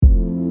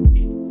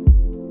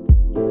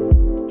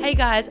Hey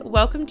guys,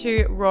 welcome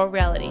to Raw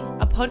Reality,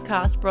 a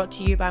podcast brought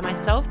to you by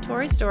myself,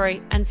 Tori Story,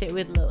 and Fit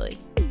with Lily.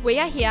 We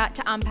are here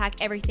to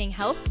unpack everything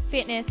health,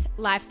 fitness,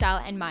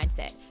 lifestyle, and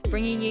mindset,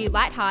 bringing you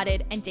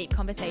lighthearted and deep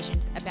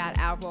conversations about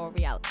our raw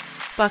reality.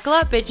 Buckle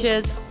up,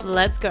 bitches.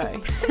 Let's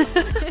go.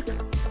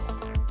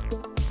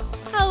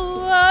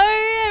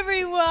 Hello,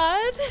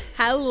 everyone.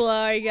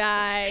 Hello,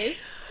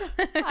 guys.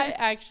 I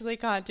actually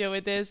can't deal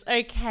with this.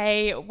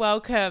 Okay,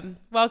 welcome.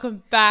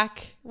 Welcome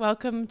back.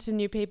 Welcome to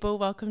new people.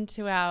 Welcome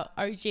to our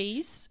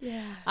OGs.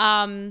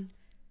 Yeah.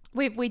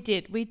 We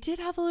did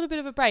have a little bit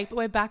of a break, but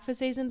we're back for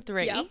season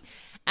 3. Yep.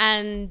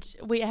 And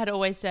we had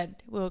always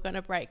said we were going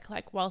to break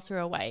like whilst we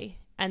were away.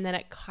 And then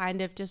it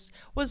kind of just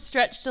was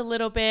stretched a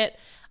little bit.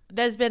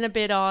 There's been a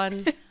bit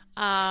on.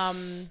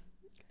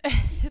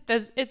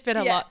 It's been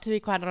a lot, to be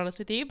quite honest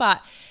with you.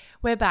 But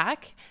we're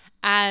back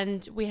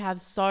and we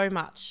have so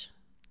much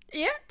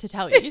to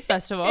tell you,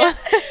 first of all.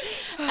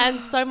 And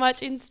so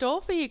much in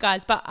store for you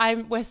guys. But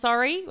we're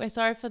sorry. We're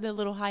sorry for the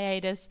little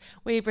hiatus.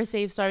 We've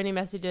received so many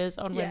messages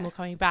on when we're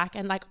coming back.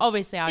 And like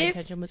obviously our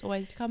intention was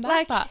always to come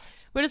back. But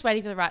we're just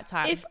waiting for the right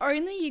time. If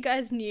only you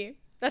guys knew.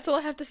 That's all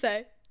I have to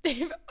say.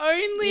 If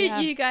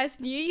only you guys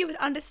knew, you would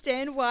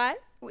understand why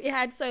we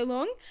had so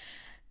long.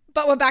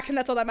 But we're back and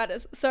that's all that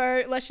matters.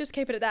 So let's just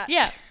keep it at that.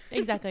 Yeah,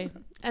 exactly.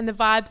 And the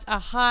vibes are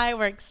high.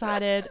 We're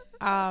excited.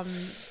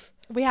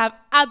 We have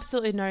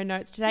absolutely no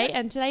notes today.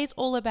 And today is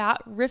all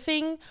about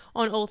riffing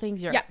on all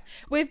things Europe.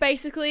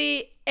 Yeah.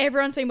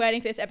 Everyone's been waiting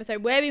for this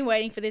episode. We've been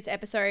waiting for this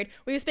episode.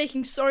 We were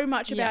speaking so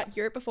much about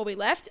Europe before we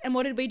left. And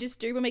what did we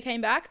just do when we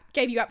came back?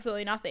 Gave you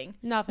absolutely nothing.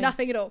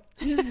 Nothing at all.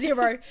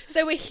 Zero.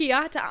 So we're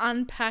here to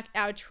unpack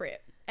our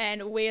trip.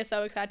 And we are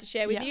so excited to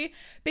share with you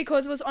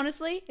because it was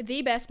honestly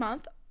the best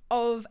month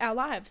of our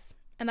lives.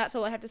 And that's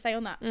all I have to say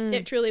on that.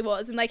 It truly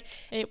was. And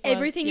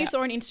everything you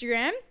saw on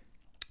Instagram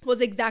was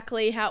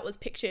exactly how it was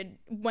pictured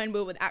when we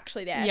were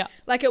actually there. Yeah.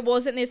 Like it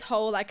wasn't this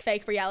whole like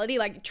fake reality.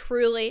 Like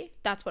truly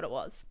that's what it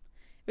was,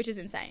 which is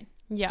insane.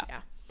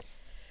 Yeah.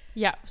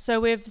 So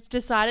we've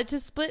decided to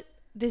split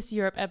this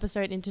Europe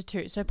episode into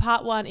 2. So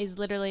part 1 is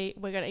literally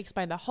we're going to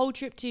explain the whole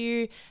trip to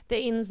you,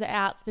 the ins, the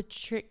outs, the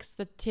tricks,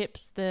 the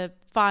tips, the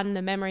fun,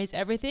 the memories,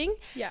 everything.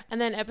 Yeah.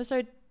 And then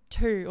episode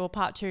 2 or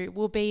part 2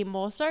 will be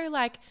more so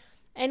like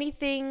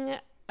anything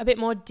a bit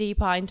more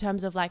deeper in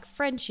terms of like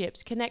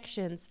friendships,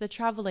 connections, the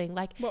traveling,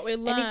 like what we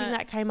learned, anything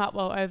that came up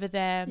while over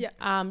there.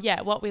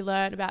 What we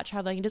learned about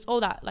traveling and just all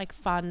that like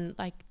fun,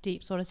 like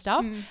deep sort of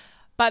stuff.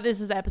 But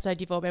this is the episode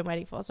you've all been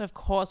waiting for, so of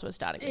course we're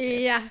starting with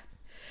this. Yeah.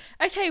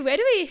 Okay,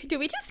 do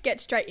we just get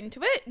straight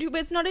into it?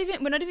 We're not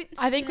even.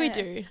 I think we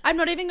do. I'm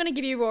not even going to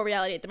give you raw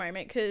reality at the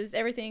moment because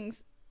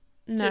everything's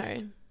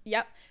just.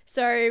 Yep.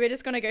 So we're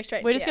just going to go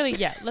straight.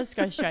 Let's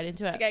go straight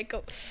into it. Okay,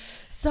 cool.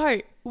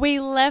 So we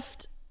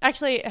left.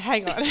 Actually,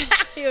 hang on.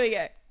 Here we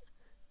go.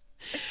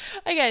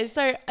 Okay,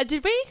 so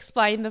did we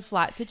explain the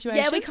flight situation?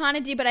 Yeah, we kind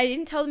of did, but I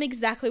didn't tell them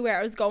exactly where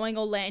I was going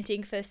or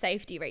landing for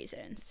safety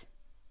reasons.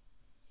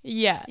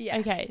 Yeah.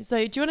 Okay, so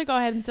do you want to go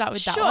ahead and start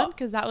with that one?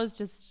 Because that was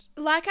just...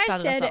 Like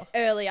I said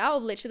earlier, or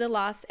literally the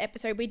last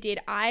episode we did,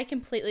 I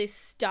completely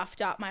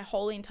stuffed up my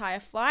whole entire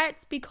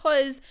flights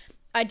because...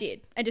 I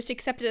did. I just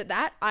accepted it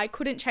that. I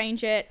couldn't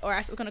change it or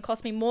else it was going to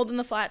cost me more than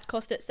the flights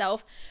cost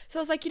itself. So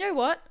I was like, you know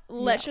what?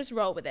 Let's just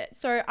roll with it.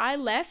 So I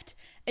left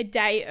a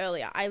day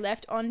earlier. I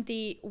left on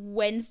the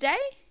Wednesday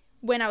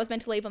when I was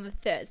meant to leave on the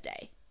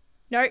Thursday.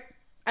 No,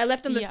 I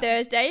left on the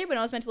Thursday when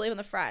I was meant to leave on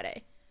the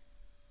Friday.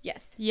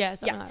 Yes. Yeah,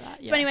 something like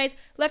that. So anyways,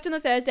 left on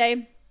the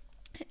Thursday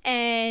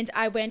and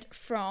I went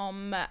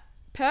from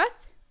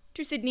Perth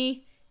to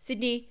Sydney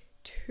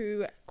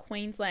to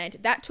Queensland.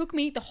 That took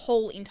me the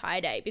whole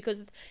entire day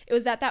because it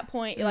was at that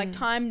point like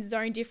time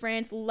zone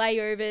difference,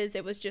 layovers,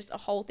 it was just a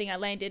whole thing. I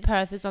landed.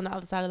 Perth is on the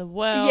other side of the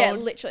world. Yeah,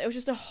 literally. It was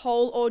just a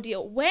whole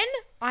ordeal. When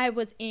I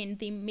was in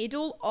the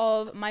middle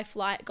of my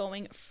flight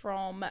going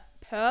from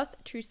Perth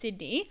to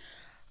Sydney,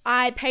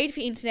 I paid for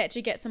internet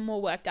to get some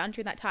more work done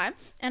during that time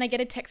and I get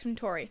a text from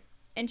Tori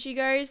and she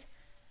goes,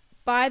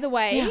 by the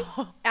way,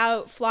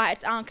 our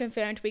flights aren't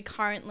confirmed. We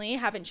currently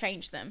haven't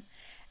changed them.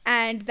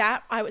 And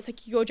that, I was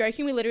like, you're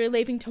joking. We're literally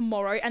leaving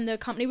tomorrow. And the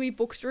company we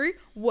booked through,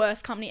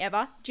 worst company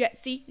ever.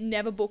 Jetsy,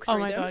 never booked through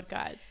them. Oh my God,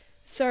 guys.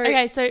 So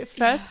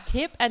first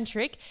tip and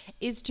trick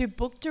is to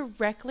book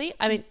directly.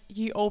 I mean,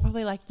 you all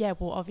probably like, yeah,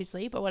 well,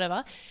 obviously, but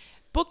whatever.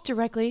 Book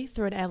directly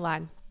through an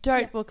airline.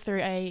 Don't book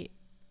through a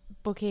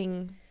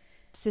booking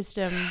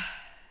system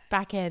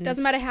back end.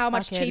 Doesn't matter how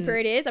much cheaper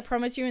it is. I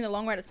promise you in the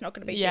long run, it's not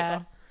going to be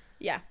cheaper.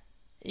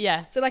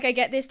 Yeah. So like I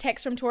get this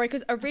text from Tori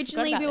because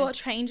originally we were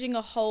changing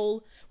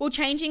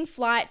changing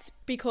flights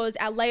because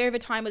our layover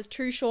time was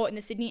too short in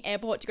the Sydney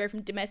airport to go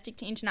from domestic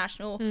to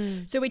international.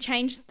 So we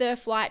changed the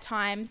flight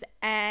times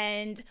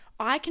and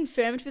I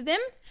confirmed with them,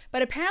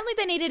 But apparently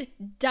they needed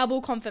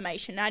double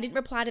confirmation. And I didn't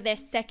reply to their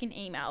second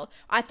email.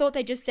 I thought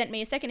they just sent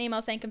me a second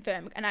email saying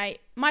confirm. And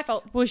my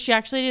fault. Well, she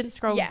actually didn't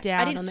scroll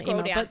down on the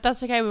email. But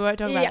that's okay. We won't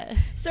talk about it.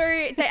 So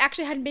they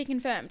actually hadn't been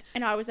confirmed.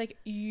 And I was like,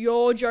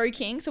 you're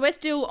joking. So we're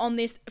still on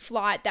this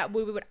flight that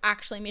we would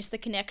actually miss the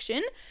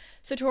connection.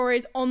 So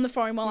Tori's on the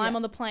phone while I'm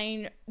on the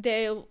plane.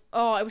 It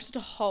was just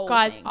a whole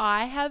thing.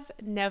 I have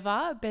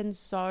never been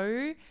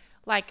so,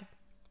 like,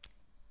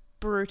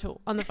 brutal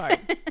on the phone.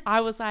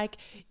 I was like,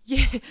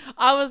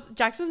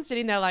 Jackson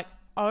sitting there like,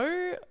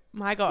 oh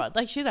my God,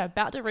 like she's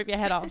about to rip your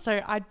head off.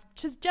 So I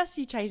just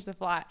you changed the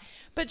flight.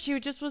 But she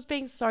just was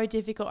being so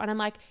difficult. And I'm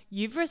like,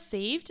 you've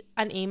received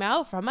an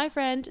email from my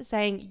friend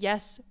saying,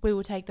 yes, we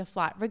will take the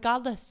flight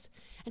regardless.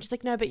 And she's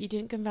like, no, but you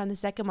didn't confirm the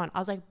second one. I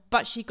was like,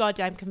 but she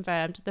goddamn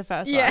confirmed the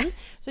first one.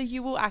 So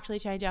you will actually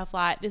change our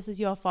flight. This is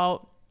your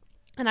fault.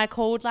 And I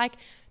called like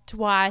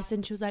twice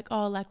and she was like,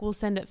 oh, like we'll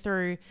send it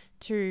through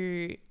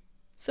to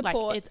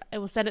support. Like it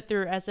will send it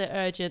through as an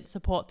urgent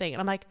support thing. And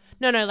I'm like,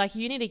 no, like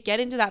you need to get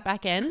into that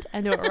back end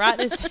and do it right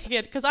this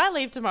second because I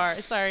leave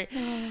tomorrow. So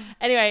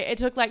anyway, it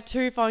took like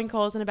 2 phone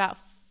calls and about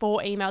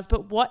 4 emails.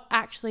 But what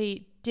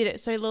actually did it?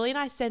 So Lily and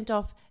I sent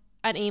off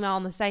an email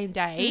on the same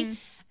day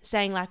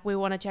saying like we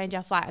want to change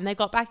our flight, and they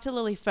got back to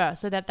Lily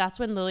first, so that's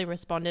when Lily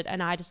responded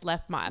and I just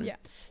left mine.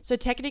 So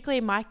technically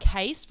my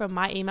case from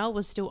my email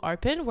was still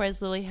open,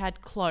 whereas Lily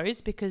had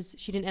closed because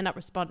she didn't end up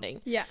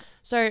responding.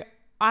 So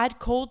I'd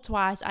called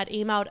twice, I'd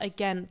emailed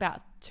again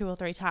about 2 or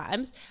 3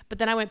 times, but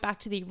then I went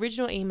back to the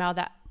original email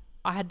that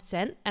I had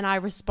sent and I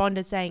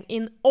responded saying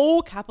in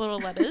all capital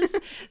letters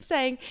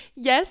saying,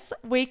 yes,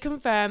 we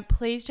confirm,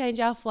 please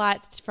change our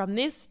flights from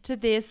this to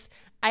this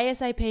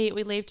ASAP,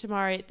 we leave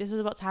tomorrow, this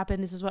is what's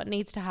happened, this is what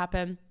needs to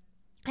happen.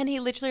 And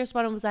he literally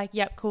responded and was like,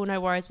 yep, cool, no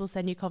worries, we'll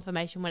send you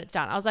confirmation when it's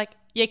done. I was like,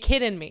 you're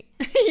kidding me.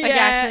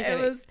 It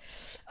was,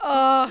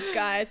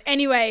 guys.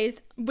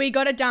 Anyways, we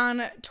got it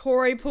done.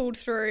 Tori pulled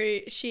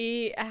through.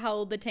 She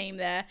held the team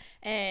there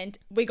and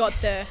we got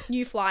the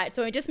new flight.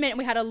 So it just meant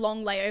we had a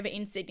long layover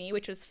in Sydney,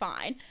 which was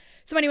fine.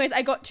 So anyways,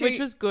 which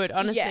was good,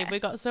 honestly. We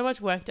got so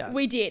much work done.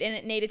 We did, and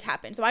it needed to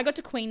happen. So I got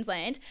to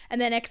Queensland, and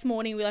the next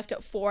morning we left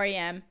at 4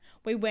 a.m.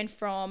 We went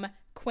from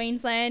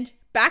Queensland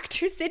back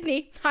to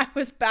Sydney. I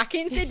was back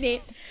in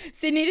Sydney.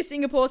 Sydney to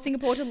Singapore,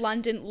 Singapore to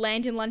London,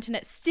 land in London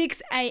at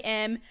 6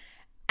 a.m.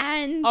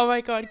 And oh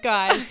my God,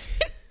 guys.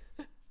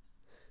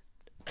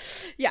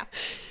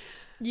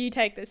 You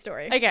take this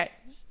story. Okay.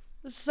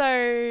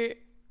 So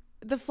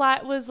the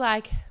flight was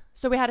like,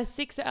 so we had an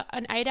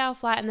 8-hour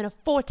flight and then a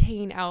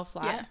 14-hour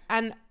flight.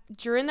 And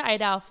during the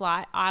 8-hour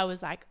flight, I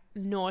was like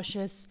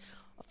nauseous.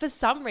 For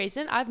some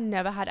reason, I've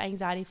never had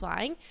anxiety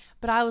flying,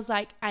 but I was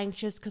like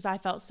anxious because I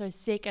felt so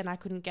sick and I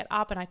couldn't get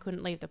up and I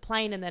couldn't leave the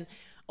plane. And then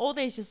all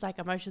these just like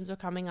emotions were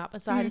coming up.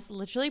 And so I just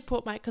literally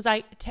put because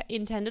I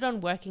intended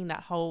on working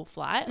that whole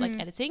flight, like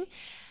editing.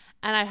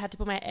 And I had to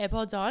put my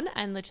AirPods on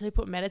and literally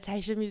put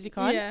meditation music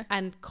on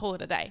and call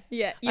it a day.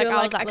 Yeah. You were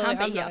like, I can't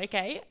be here.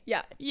 Okay.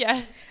 Yeah.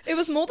 Yeah. It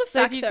was more the fact,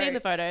 so if you've seen the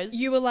photos.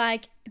 You were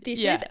like,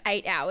 this is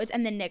 8 hours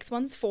and the next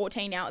one's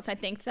 14 hours. I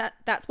think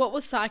that's what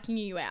was psyching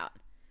you out.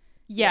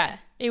 Yeah.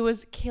 It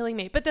was killing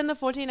me. But then the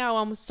 14-hour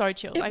one was so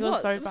chill. It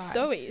was so fun. It was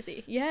so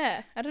easy.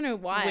 Yeah. I don't know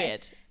why.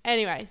 Weird.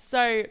 Anyway,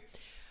 so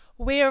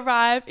we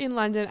arrived in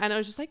London and it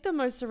was just like the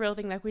most surreal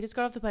thing. Like we just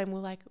got off the plane. We're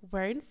like,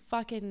 we're in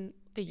fucking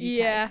the UK.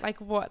 Yeah. Like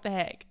what the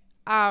heck?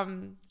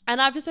 And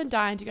I've just been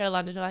dying to go to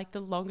London for like the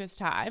longest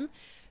time.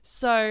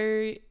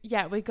 So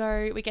yeah, we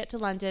get to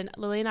London.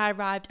 Lily and I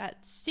arrived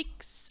at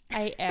 6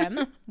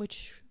 a.m.,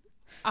 which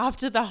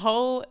after the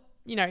whole,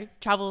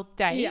 travel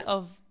day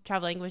of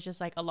traveling was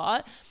just like a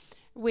lot.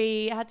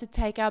 We had to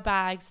take our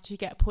bags to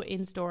get put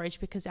in storage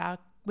because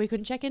we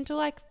couldn't check in till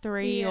like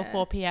 3 or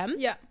 4 p.m.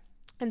 Yeah.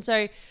 And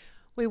so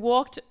we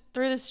walked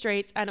through the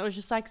streets and it was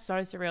just like so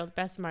surreal, the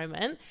best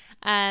moment,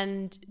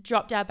 and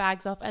dropped our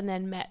bags off and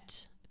then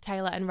met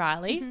Taylor and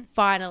Riley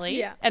finally.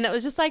 Yeah. And it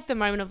was just like the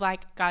moment of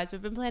like, guys,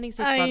 we've been planning 6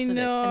 months for this. And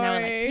they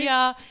were like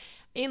here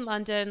in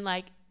London,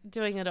 like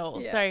doing it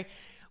all. Yeah. So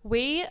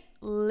we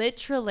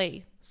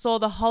literally saw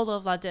the whole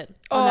of London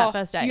on that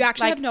first day. You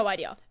actually have no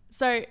idea.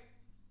 So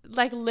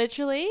like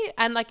literally,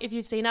 and like if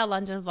you've seen our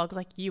London vlogs,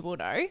 like you will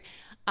know.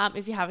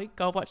 If you haven't,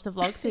 go watch the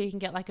vlog so you can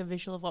get like a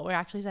visual of what we're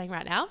actually saying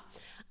right now.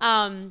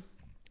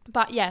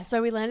 But yeah,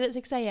 so we landed at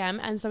 6 a.m.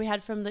 and so we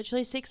had from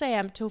literally 6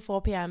 a.m. till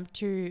 4 p.m.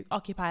 to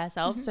occupy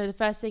ourselves. So the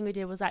first thing we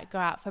did was like go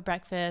out for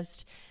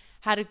breakfast,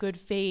 had a good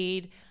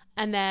feed,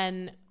 and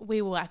then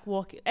we were like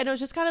walk. And it was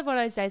just kind of one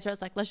of those days where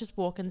it's like, let's just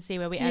walk and see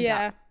where we end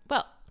up.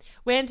 Well,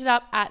 we ended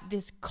up at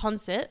this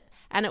concert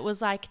and it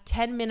was like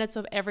 10 minutes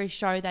of every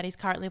show that is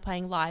currently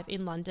playing live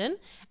in London.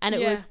 And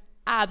it was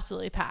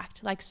absolutely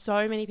packed. Like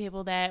so many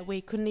people there.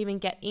 We couldn't even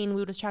get in.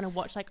 We were just trying to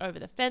watch like over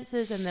the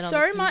fences and then on the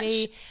TV.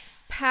 Much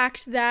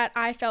packed that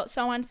I felt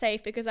so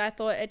unsafe because I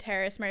thought a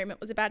terrorist moment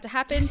was about to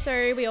happen,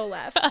 so we all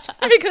left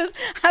because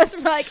I was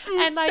like,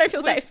 and like, don't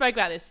feel safe. We spoke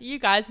about this. You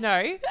guys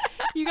know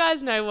You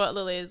guys know what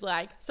Lily is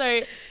like.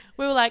 So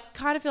we were like,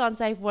 kind of feel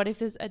unsafe. What if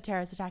there's a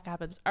terrorist attack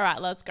happens? All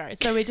right, let's go.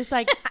 So we just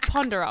like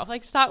ponder off,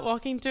 like start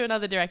walking to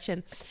another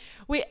direction.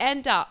 We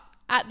end up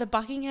at the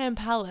Buckingham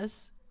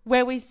Palace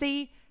where we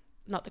see,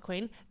 not the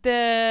Queen,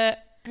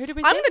 who did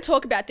we see? I'm going to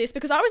talk about this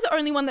because I was the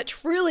only one that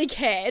truly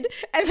cared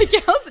and the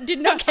girls did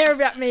not care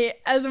about me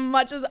as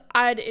much as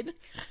I did.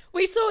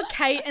 We saw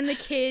Kate and the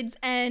kids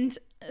and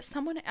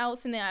someone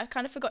else in there. I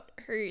kind of forgot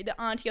who, the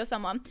auntie or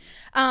someone.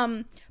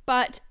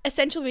 But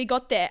essentially we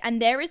got there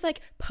and there is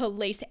like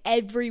police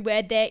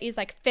everywhere. There is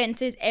like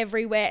fences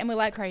everywhere and we're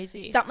like,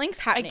 crazy. Something's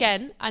happening.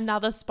 Again,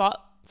 another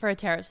spot for a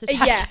terrorist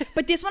attack. Yeah,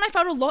 but this one I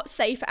felt a lot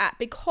safer at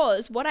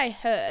because what I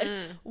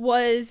heard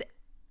was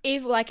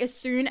if like as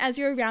soon as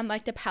you're around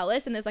like the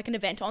palace and there's like an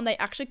event on, they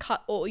actually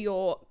cut all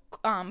your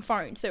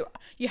phone, so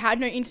you had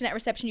no internet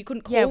reception, you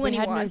couldn't call anyone,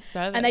 had no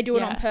service, and they do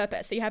it on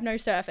purpose, so you have no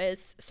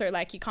service, so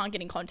like you can't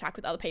get in contact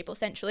with other people.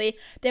 Essentially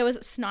there was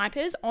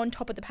snipers on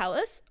top of the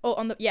palace, or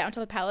on top of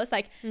the palace,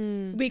 like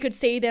we could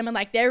see them and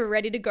like they were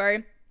ready to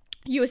go.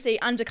 You would see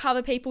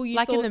undercover people, you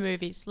like saw in the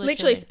movies,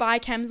 literally spy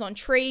cams on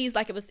trees,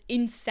 like it was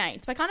insane.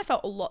 So I kind of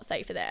felt a lot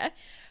safer there.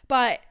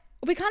 But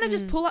we kind of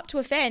just pull up to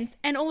a fence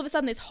and all of a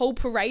sudden this whole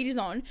parade is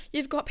on.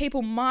 You've got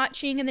people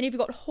marching and then you've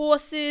got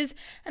horses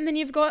and then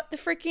you've got the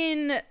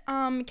freaking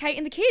Kate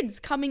and the kids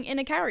coming in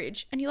a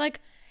carriage. And you're like,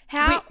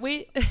 how?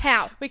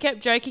 How? We kept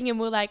joking and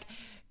we're like,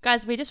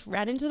 guys, we just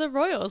ran into the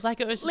royals.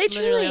 Like it was just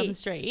literally on the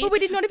street. But we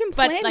did not even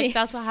plan this. But like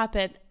that's what this.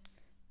 happened.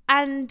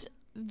 And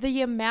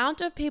the amount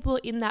of people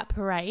in that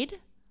parade,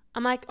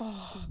 I'm like,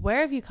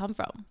 where have you come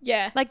from?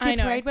 Yeah, like the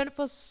parade went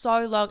for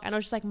so long and I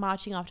was just like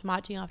marching after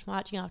marching after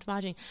marching after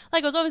marching.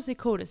 Like it was obviously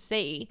cool to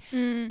see,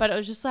 but it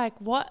was just like,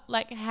 what?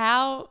 Like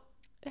how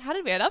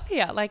did we end up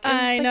here? Like it was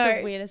just like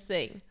the weirdest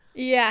thing.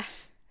 Yeah.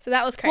 So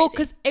that was crazy. Well,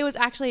 because it was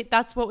actually,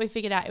 that's what we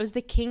figured out. It was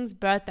the king's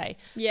birthday.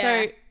 Yeah.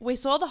 So we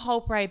saw the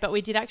whole parade, but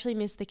we did actually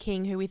miss the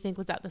king, who we think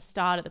was at the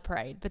start of the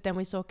parade. But then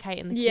we saw Kate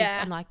and the kids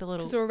on like the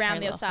little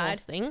around the other side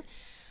thing.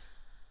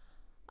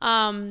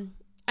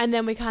 And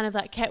then we kind of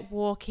like kept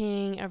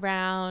walking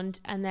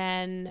around and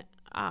then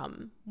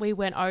we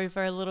went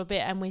over a little bit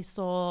and we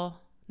saw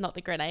not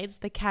the grenades,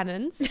 the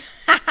cannons.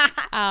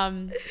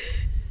 So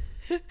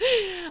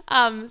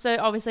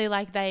obviously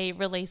like they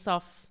release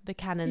off the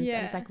cannons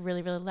and it's like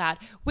really, really loud,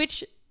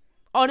 which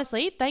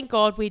honestly, thank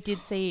God we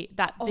did see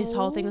that this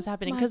whole thing was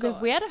happening, because if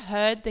we had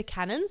heard the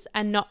cannons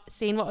and not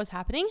seen what was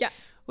happening,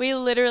 we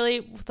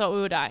literally thought we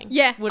were dying.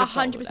 Yeah,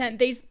 100%.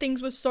 These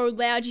things were so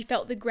loud, you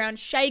felt the ground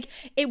shake.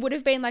 It would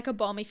have been like a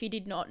bomb if you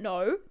did not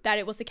know that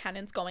it was the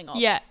cannons going off.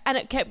 Yeah, and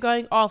it kept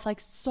going off, like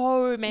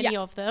so many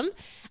of them.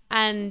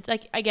 And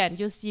like, again,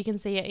 you can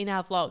see it in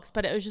our vlogs,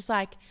 but it was just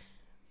like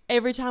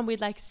every time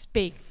we'd like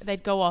speak,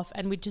 they'd go off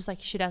and we'd just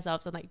like shit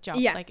ourselves and like jump.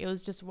 Yeah. Like it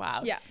was just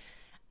wild. Yeah.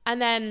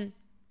 And then,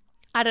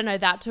 I don't know,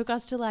 that took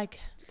us to like,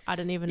 I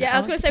don't even know. Yeah, I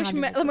was going to say,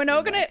 we're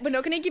not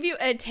going to give you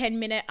a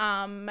 10-minute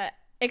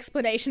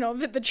explanation of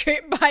the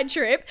trip by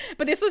trip,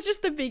 but this was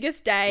just the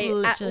biggest day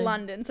at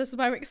London, so this is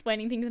why we're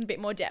explaining things in a bit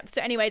more depth.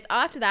 So anyways,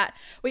 after that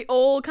we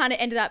all kind of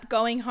ended up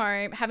going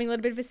home, having a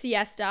little bit of a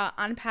siesta,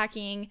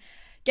 unpacking,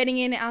 getting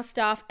in our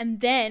stuff, and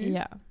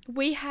then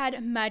we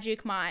had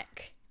Magic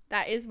Mike.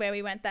 That is where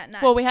we went that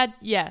night. Well, we had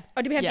did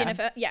we have dinner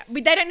for?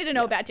 They don't need to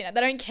know about dinner.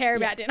 They don't care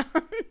about dinner.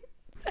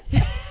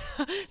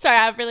 Sorry,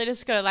 I've really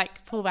just got to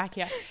like pull back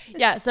here.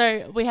 Yeah,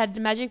 so we had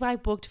Magic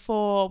Mike booked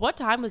for, what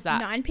time was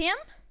that? 9 p.m.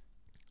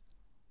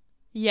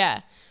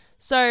 Yeah.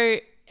 So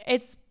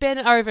it's been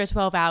over a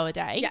 12-hour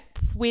day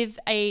with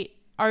a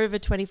over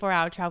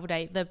 24-hour travel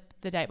day the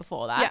day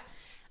before that.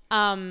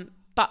 Yeah.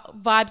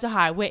 But vibes are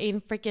high. We're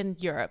in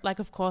freaking Europe. Like,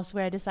 of course,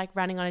 we're just like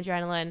running on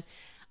adrenaline.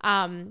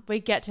 We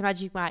get to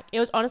Magic Mike. It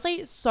was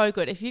honestly so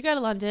good. If you go to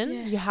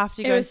London, you have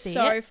to go see it. It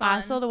was so fun. I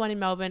saw the one in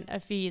Melbourne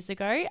a few years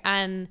ago,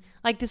 and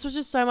like this was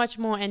just so much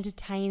more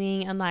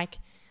entertaining and like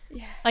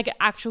an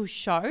actual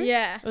show.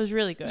 Yeah. It was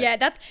really good. Yeah,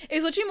 it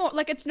was literally more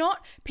like, it's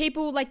not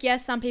people like,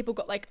 yes, some people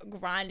got like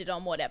grinded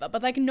on whatever,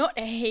 but like not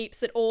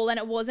heaps at all. And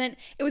it was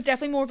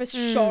definitely more of a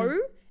show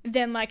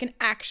than like an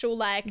actual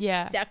like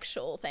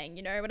sexual thing.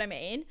 You know what I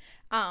mean?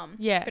 But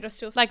it was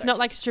still like not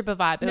like stripper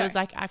vibe. It was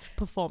like actual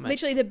performance.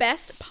 Literally the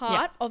best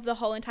part of the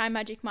whole entire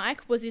Magic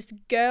Mike was this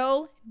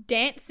girl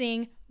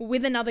dancing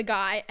with another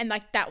guy, and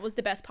like that was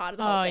the best part of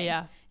the whole thing.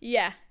 Oh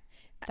yeah.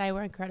 They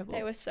were incredible.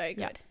 They were so good.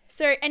 Yep.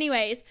 So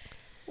anyways,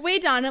 we're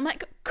done. I'm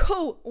like,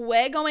 cool,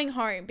 we're going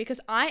home, because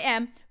I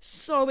am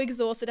so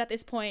exhausted at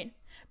this point.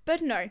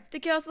 But no, the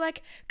girl's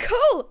like,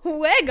 cool,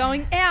 we're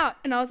going out.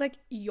 And I was like,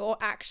 you're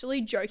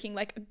actually joking.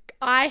 Like,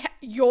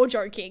 you're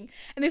joking.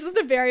 And this was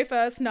the very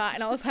first night.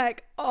 And I was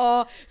like,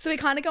 oh. So we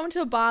kind of go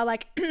into a bar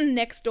like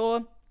next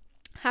door,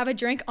 have a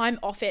drink. I'm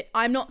off it.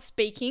 I'm not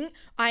speaking.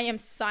 I am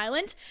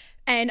silent.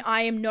 And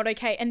I am not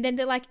okay. And then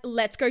they're like,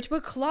 let's go to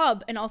a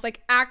club. And I was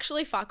like,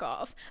 actually, fuck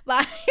off.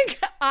 Like,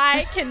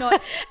 I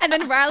cannot. And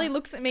then Riley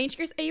looks at me and she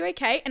goes, are you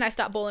okay? And I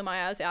start bawling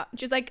my eyes out. And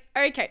she's like,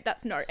 okay,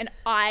 that's no. And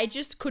I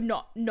just could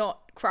not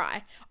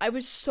cry. I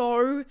was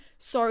so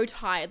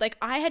tired. Like,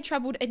 I had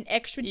traveled an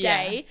extra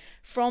day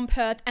from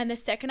Perth, and the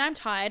second I'm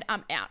tired,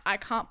 I'm out. I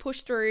can't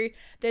push through.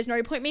 There's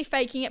no point me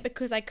faking it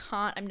because I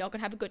can't. I'm not going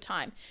to have a good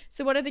time.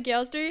 So what do the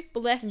girls do?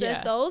 Bless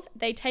their souls.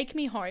 They take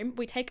me home.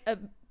 We take a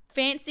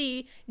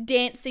fancy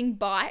dancing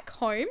bike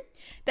home.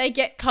 They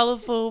get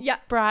colourful,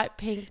 bright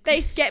pink.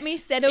 They get me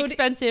settled.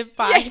 Expensive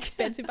bike. Yeah,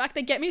 expensive bike.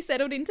 They get me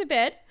settled into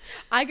bed.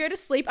 I go to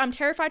sleep. I'm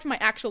terrified for my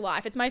actual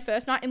life. It's my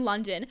first night in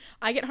London.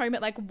 I get home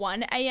at like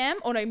 1 a.m.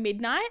 or no,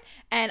 midnight,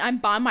 and I'm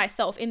by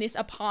myself in this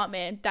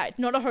apartment that's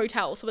not a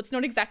hotel, so it's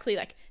not exactly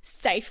like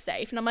safe.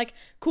 And I'm like,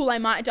 cool, I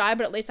might die,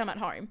 but at least I'm at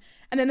home.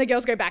 And then the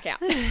girls go back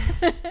out.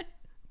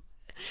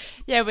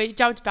 Yeah, we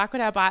jumped back on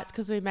our bikes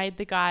because we made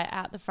the guy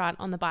out the front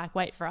on the bike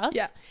wait for us.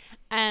 Yeah.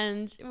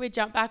 And we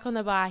jumped back on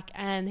the bike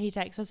and he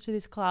takes us to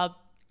this club.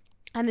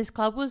 And this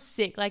club was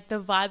sick. Like,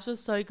 the vibes were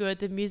so good.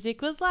 The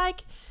music was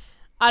like,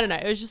 I don't know.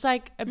 It was just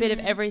like a bit of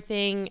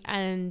everything.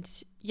 And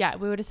yeah,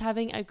 we were just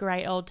having a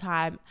great old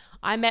time.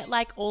 I met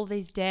like all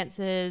these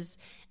dancers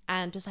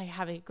and just like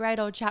having a great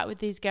old chat with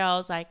these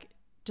girls, like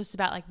just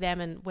about like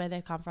them and where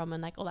they come from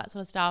and like all that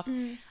sort of stuff.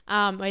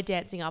 We're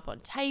dancing up on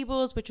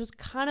tables, which was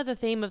kind of the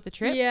theme of the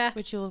trip,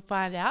 which you'll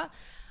find out.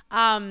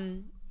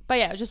 But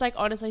yeah, it was just like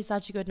honestly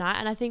such a good night.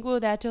 And I think we were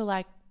there till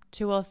like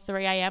 2 or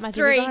 3 a.m. I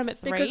think we got home at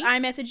 3. Because I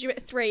messaged you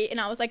at 3 and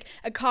I was like,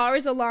 a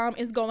car's alarm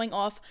is going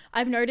off.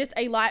 I've noticed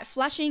a light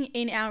flashing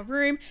in our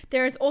room.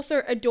 There is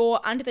also a door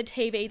under the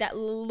TV that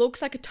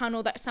looks like a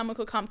tunnel that someone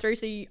could come through.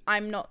 So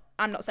I'm not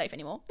safe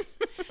anymore.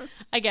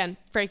 Again,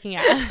 freaking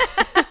out.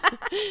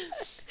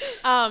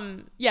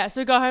 Yeah,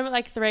 so we got home at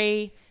like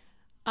 3.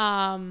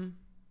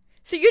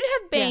 So you'd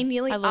have been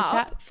nearly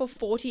up for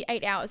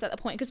 48 hours at the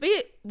point, because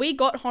we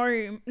got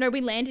home. No, we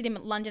landed in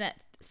London at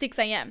 6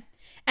 a.m.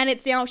 and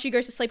it's now she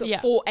goes to sleep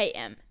at 4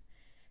 a.m.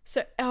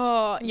 So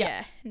no.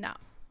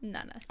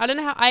 I don't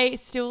know how. I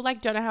still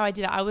like don't know how I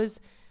did it. I was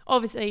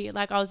obviously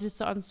like I was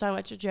just on so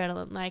much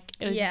adrenaline. Like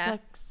it was just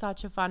like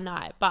such a fun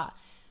night. But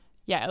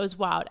yeah, it was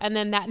wild. And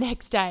then that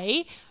next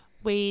day,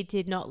 we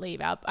did not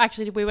leave out.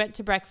 Actually, we went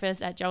to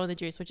breakfast at Joe and the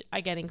Juice, which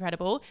again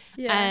incredible.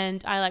 Yeah.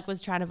 And I like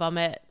was trying to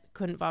vomit.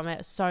 Couldn't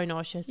vomit, so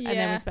nauseous. And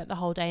then we spent the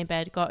whole day in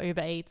bed, got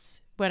Uber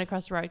Eats, went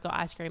across the road, got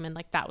ice cream, and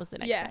like that was the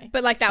next day.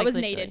 But like that was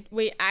literally needed.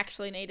 We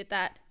actually needed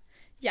that.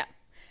 Yeah.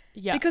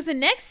 Because the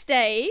next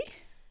day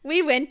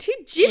we went to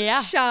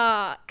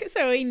Gymshark.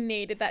 So we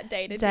needed that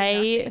day to do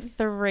nothing. Day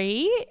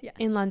 3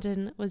 in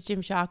London was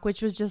Gymshark,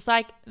 which was just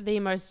like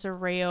the most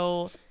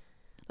surreal.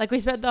 Like we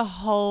spent the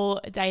whole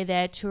day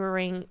there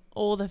touring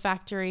all the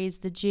factories,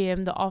 the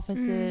gym, the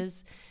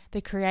offices, the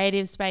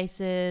creative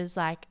spaces,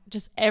 like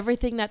just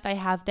everything that they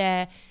have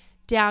there,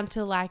 down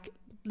to like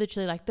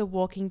literally like the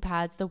walking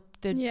pads, the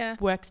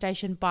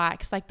workstation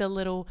bikes, like the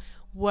little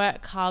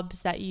work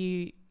hubs that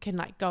you can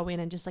like go in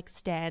and just like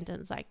stand,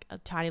 and it's like a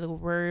tiny little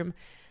room.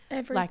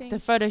 Everything. Like the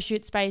photo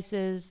shoot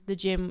spaces, the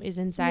gym is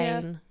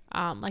insane.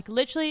 Like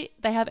literally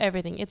they have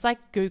everything. It's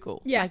like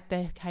Google, like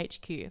the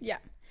HQ. Yeah.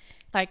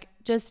 Like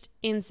just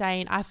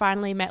insane. I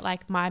finally met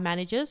like my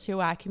managers who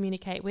I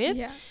communicate with.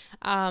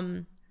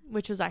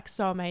 Which was like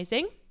so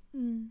amazing.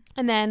 And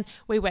then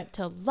we went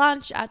to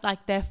lunch at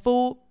like their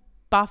full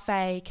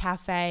buffet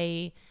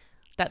cafe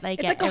that they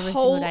get like every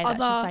single day. That's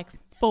just like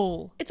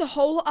full. It's a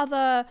whole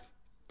other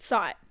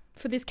site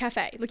for this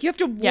cafe. Like you have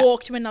to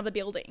walk to another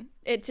building.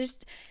 It's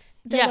just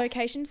the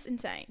location's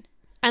insane.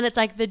 And it's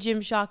like the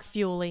Gymshark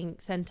fueling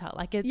center.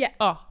 Like it's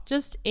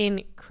just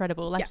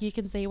incredible. Like you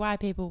can see why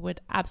people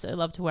would absolutely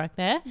love to work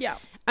there. Yeah.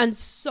 And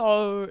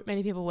so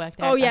many people work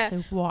there.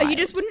 It's wild. You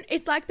just wouldn't.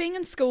 It's like being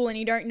in school and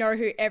you don't know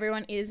who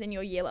everyone is in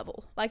your year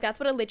level. Like that's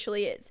what it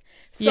literally is.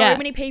 So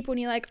many people,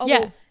 and you're like,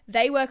 well,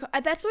 they work.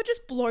 That's what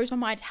just blows my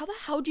mind. How the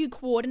hell do you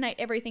coordinate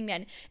everything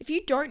then? If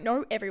you don't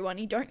know everyone,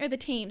 you don't know the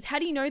teams, how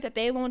do you know that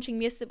they're launching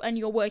this and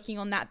you're working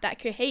on that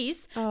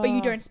cohese, but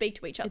you don't speak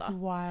to each other? It's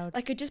wild.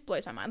 Like it just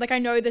blows my mind. Like I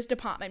know there's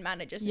department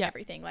managers and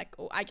everything. Like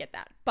I get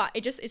that, but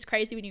it just is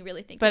crazy when you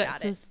really think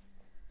about it.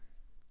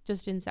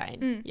 Just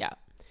insane. Yeah.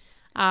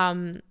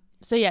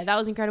 So yeah, that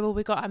was incredible.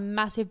 We got a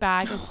massive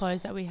bag of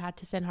clothes that we had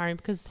to send home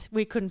because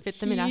we couldn't fit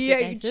them in our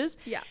suitcases.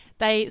 Yeah.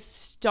 They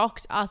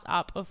stocked us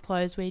up of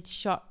clothes. We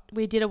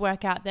did a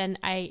workout, then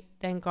ate,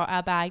 then got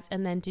our bags,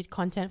 and then did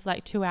content for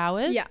like 2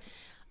 hours. Yeah.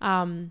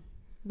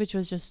 Which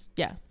was just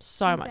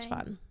so insane. Much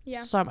fun.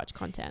 Yeah. So much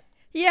content.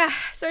 Yeah.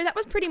 So that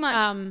was pretty much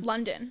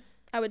London,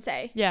 I would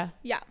say. Yeah.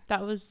 Yeah.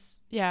 That was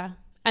And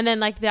then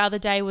like the other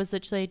day was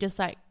literally just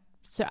like,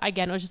 so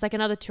again, it was just like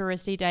another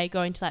touristy day,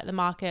 going to like the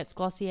markets,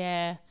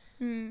 Glossier,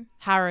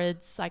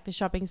 Harrods, like the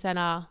shopping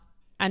centre,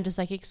 and just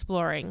like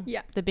exploring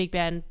the Big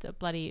Ben, the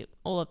bloody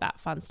all of that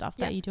fun stuff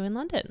that you do in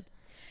London.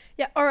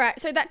 Yeah, all right.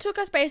 So that took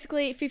us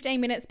basically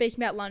 15 minutes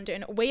speaking about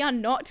London. We are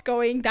not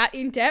going that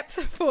in depth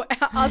for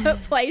our other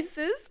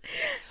places.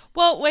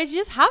 Well, we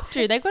just have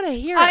to. They've got to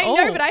hear it all.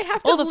 I know, but I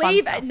have to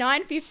leave at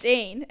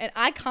 9:15 and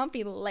I can't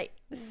be late.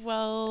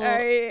 Well,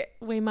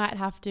 we might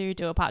have to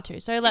do a part 2.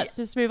 So let's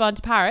just move on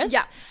to Paris.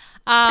 Yeah.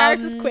 Paris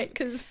is quick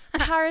because...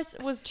 Paris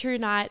was 2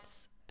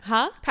 nights.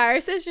 Huh?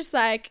 Paris is just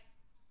like...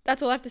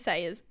 That's all I have to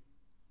say is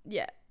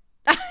Yeah.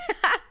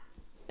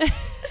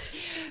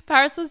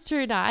 Paris was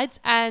 2 nights,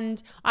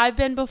 and I've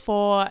been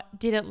before,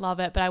 didn't love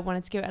it, but I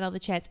wanted to give it another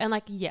chance. And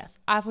like, yes,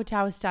 Eiffel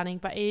Tower is stunning,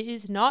 but it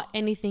is not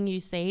anything you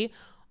see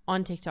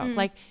on TikTok.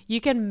 Like, you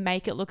can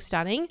make it look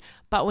stunning,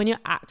 but when you're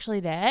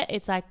actually there,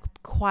 it's like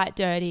quite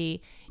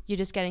dirty. You're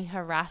just getting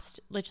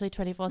harassed literally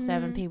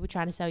 24/7. People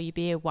trying to sell you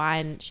beer,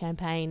 wine,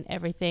 champagne,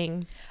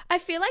 everything. I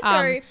feel like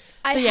though,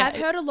 I have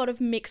heard a lot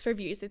of mixed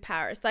reviews with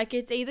Paris. Like,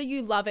 it's either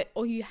you love it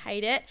or you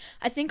hate it.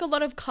 I think a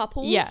lot of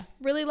couples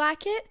really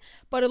like it,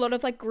 but a lot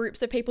of like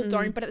groups of people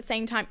don't. But at the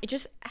same time, it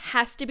just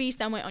has to be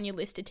somewhere on your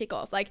list to tick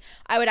off. Like,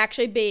 I would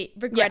actually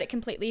regret it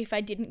completely if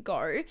I didn't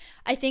go.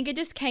 I think it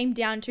just came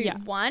down to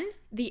one,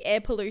 the air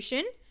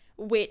pollution,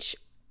 which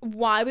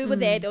while we were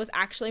there was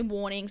actually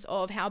warnings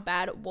of how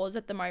bad it was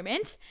at the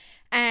moment.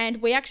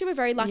 And we actually were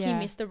very lucky to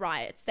miss the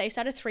riots. They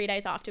started 3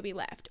 days after we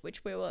left,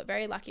 which we were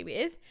very lucky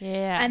with.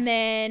 Yeah. And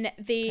then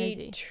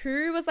the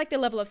two was like the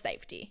level of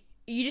safety.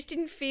 You just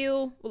didn't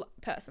feel, well,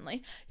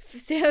 personally,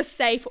 feel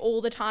safe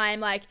all the time.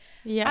 Like,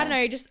 I don't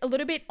know, just a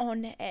little bit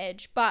on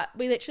edge. But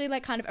we literally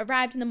like kind of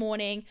arrived in the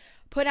morning,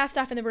 put our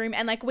stuff in the room,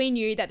 and like we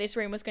knew that this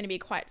room was going to be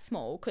quite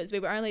small because we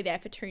were only there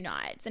for 2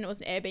 nights and it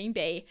was an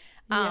Airbnb.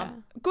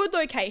 Good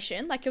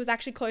location, like it was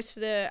actually close to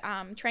the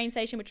train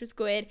station, which was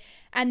good.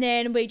 And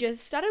then we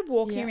just started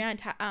walking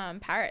around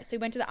Paris. We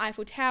went to the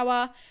Eiffel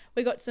Tower,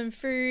 we got some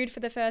food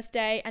for the first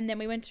day, and then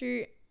we went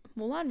to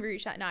Moulin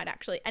Rouge that night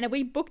actually, and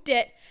we booked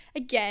it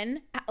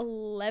again at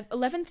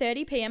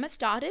 11:30 p.m. It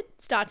started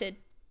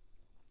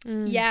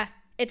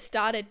it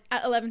started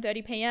at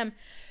 11:30 p.m.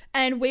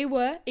 And we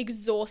were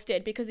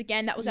exhausted because,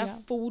 again, that was our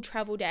full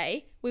travel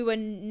day. We were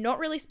not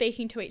really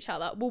speaking to each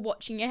other. We're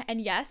watching it. And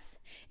yes,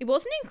 it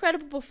was an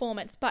incredible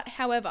performance. But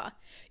however,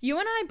 you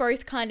and I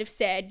both kind of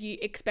said you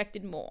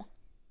expected more.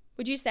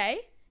 Would you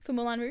say for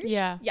Moulin Rouge?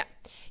 Yeah.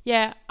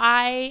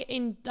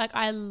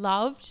 I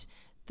loved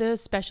the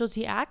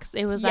specialty acts.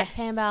 It was like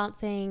hand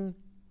balancing,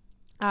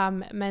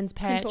 men's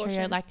pair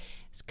trio, like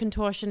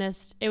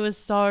contortionist. It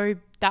was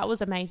that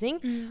was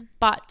amazing.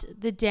 But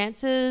the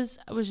dancers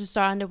was just so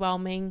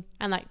underwhelming,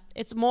 and like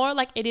it's more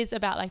like it is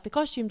about like the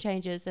costume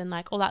changes and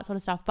like all that sort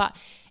of stuff. But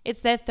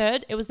it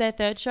was their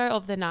third show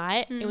of the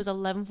night. It was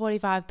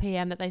 11:45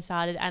 p.m. that they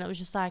started, and it was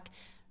just like,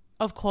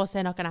 of course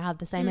they're not going to have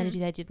the same energy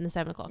they did in the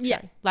 7 o'clock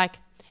show. Like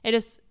it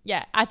just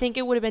I think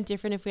it would have been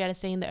different if we had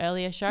seen the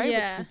earlier show,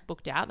 which was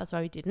booked out. That's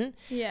why we didn't.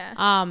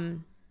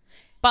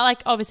 But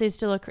like obviously it's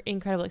still an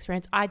incredible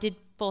experience. I did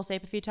fall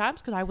asleep a few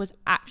times because I was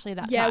actually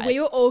that tired. Yeah, we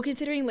were all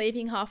considering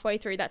leaving halfway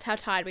through. That's how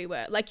tired we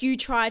were. Like, you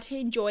try to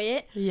enjoy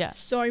it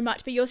so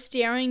much, but you're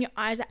staring, your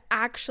eyes are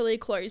actually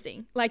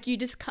closing. Like,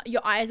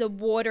 your eyes are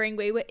watering.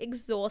 We were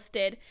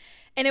exhausted.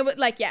 And it was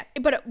like,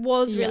 but it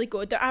was really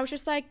good. I was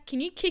just like,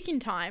 can you kick in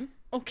time?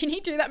 Or can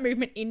you do that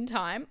movement in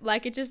time?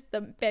 Like, it's just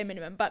the bare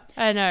minimum. But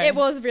I know. It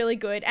was really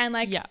good. And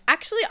like,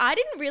 actually, I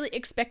didn't really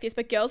expect this,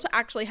 but girls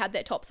actually had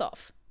their tops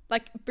off.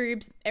 Like,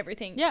 boobs,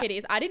 everything,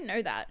 titties. I didn't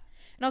know that.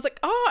 And I was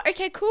like, oh,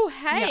 okay, cool.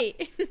 Hey,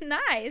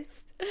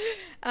 nice.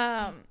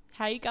 How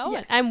you going?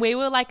 Yeah. And we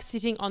were like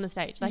sitting on the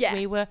stage. Like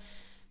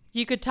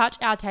you could touch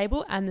our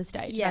table and the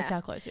stage. That's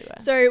how close we were.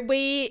 So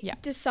we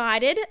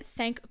decided,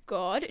 thank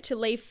God, to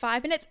leave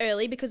 5 minutes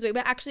early because we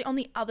were actually on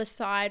the other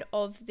side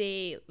of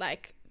the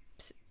like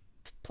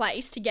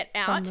place to get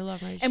out.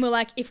 And we're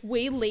like, if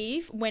we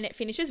leave when it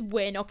finishes,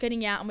 we're not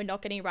getting out and we're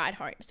not getting a ride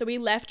home. So we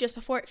left just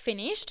before it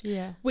finished,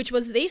 which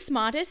was the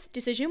smartest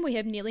decision we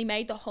have nearly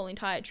made the whole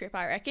entire trip,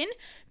 I reckon,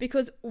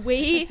 because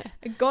we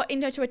got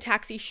into a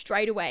taxi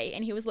straight away,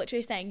 and he was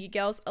literally saying, you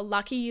girls are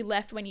lucky you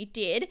left when you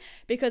did,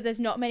 because there's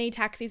not many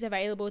taxis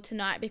available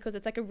tonight because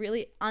it's like a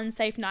really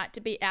unsafe night to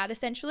be out.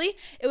 Essentially,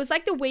 it was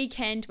like the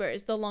weekend, where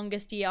it's the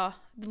longest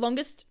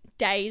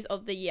days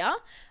of the year.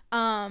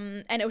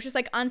 And it was just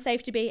like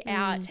unsafe to be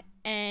out.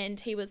 And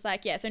he was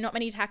like, so not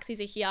many taxis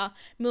are here.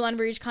 Moulin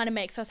Rouge kind of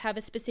makes us have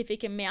a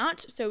specific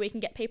amount so we can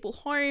get people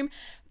home.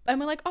 And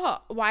we're like, oh,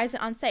 why is it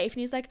unsafe?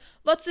 And he's like,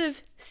 lots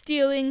of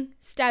stealing,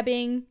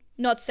 stabbing,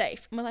 not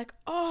safe. And we're like,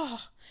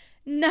 oh,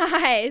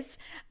 nice.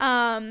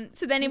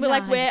 So then he was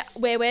like,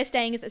 where we're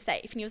staying, is it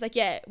safe? And he was like,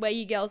 yeah, where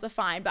you girls are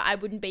fine, but I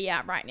wouldn't be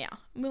out right now.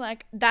 And we're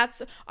like,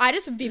 I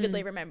just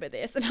vividly remember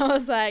this. And I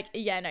was like,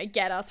 yeah, no,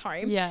 get us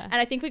home. Yeah. And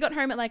I think we got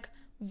home at like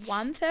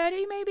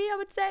 1:30 maybe, I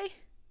would say.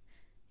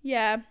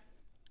 Yeah,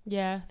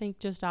 I think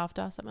just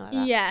after, something like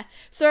that. Yeah.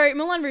 So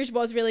Moulin Rouge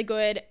was really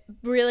good.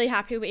 Really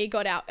happy we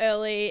got out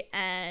early,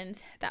 and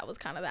that was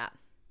kind of that.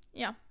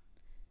 Yeah.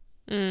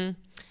 And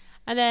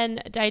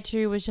then day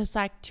 2 was just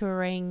like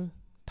touring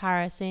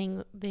Paris,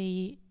 seeing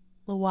the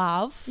Le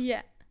Havre.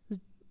 Yeah.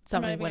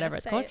 Something, whatever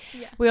it's called.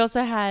 Yeah. We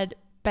also had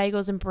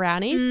bagels and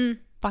brownies.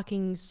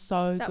 Fucking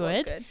so that good.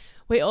 Was good.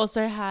 We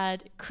also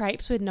had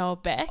crepes with Noah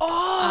Beck.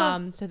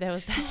 So there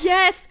was that.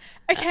 Yes.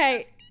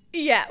 Okay.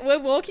 Yeah. We're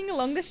walking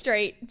along the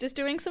street, just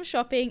doing some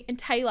shopping, and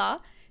Taylor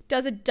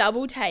does a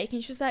double take,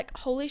 and she was like,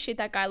 holy shit,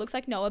 that guy looks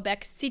like Noah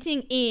Beck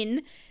sitting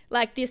in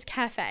like this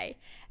cafe.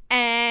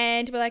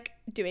 And we're like,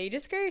 do we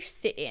just go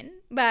sit in?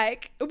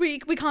 Like, we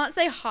can't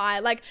say hi.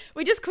 Like,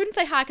 we just couldn't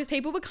say hi because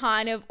people were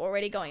kind of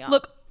already going up.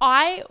 Look,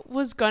 I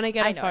was gonna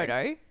get a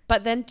photo,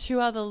 but then two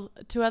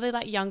other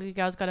like younger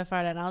girls got a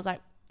photo, and I was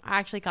like, I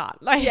actually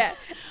can't. Like,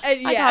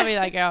 I can't be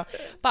that girl.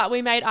 But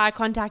we made eye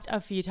contact a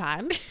few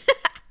times.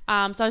 So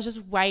I was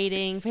just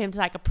waiting for him to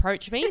like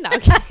approach me. No,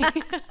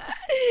 okay.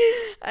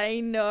 I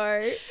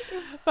know.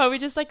 But we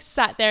just like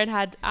sat there and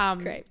had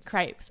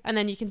crepes. And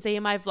then you can see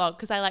in my vlog,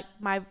 because I like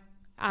my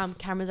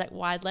camera's like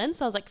wide lens,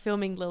 so I was like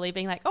filming Lily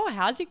being like, oh,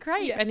 how's your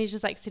crepe? And he's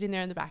just like sitting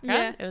there in the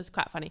background. It was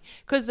quite funny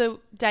because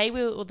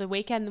the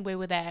weekend we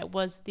were there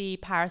was the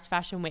Paris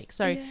Fashion Week,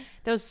 so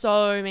there was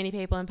so many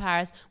people in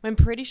Paris. I'm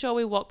pretty sure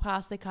we walked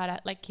past the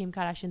Kim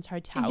Kardashian's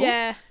hotel.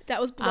 Yeah, that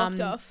was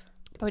blocked off,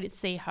 but we didn't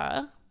see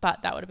her,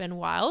 but that would have been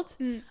wild.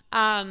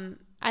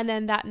 And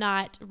then that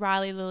night,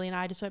 Riley, Lily and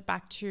I just went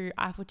back to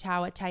Eiffel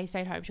Tower. Tay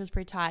stayed home. She was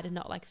pretty tired and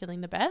not like feeling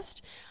the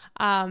best.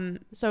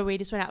 So we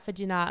just went out for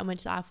dinner and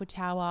went to the Eiffel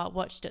Tower,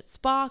 watched it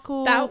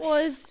sparkle.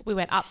 We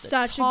went up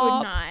such a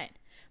good night.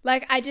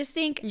 Like, I just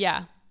think,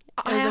 I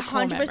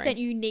 100%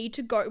 you need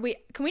to go.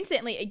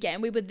 Coincidentally, again,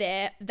 we were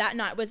there. That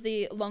night was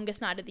the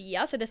longest night of the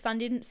year. So the sun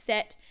didn't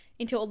set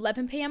until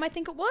 11 p.m. I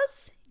think it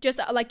was just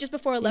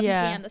before 11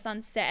 p.m. the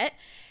sun set,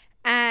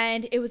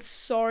 and it was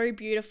so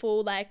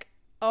beautiful. Like,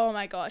 oh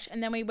my gosh.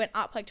 And then we went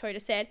up, like Toda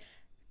said,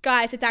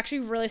 guys, it's actually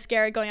really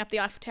scary going up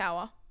the Eiffel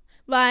Tower.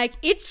 Like,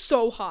 it's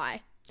so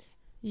high.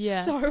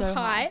 Yeah. So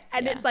high.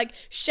 And it's like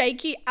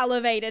shaky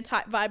elevator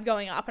type vibe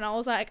going up. And I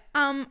was like,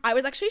 I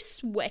was actually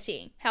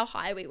sweating how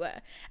high we were.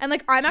 And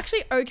like, I'm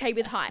actually okay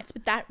with heights,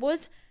 but that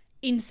was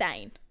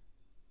insane.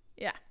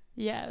 Yeah.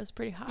 Yeah, it was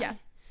pretty high. Yeah.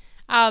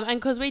 And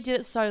because we did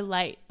it so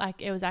late,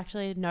 like it was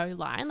actually no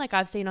line. Like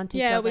I've seen on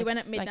TikTok. Yeah, we went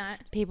at midnight.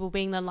 Like, people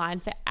being in the line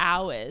for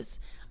hours.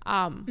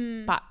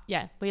 But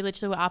yeah, we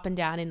literally were up and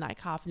down in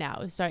like half an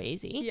hour. It was so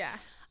easy. Yeah.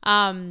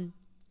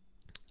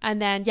 And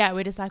then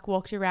we just like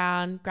walked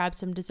around, grabbed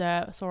some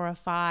dessert, saw a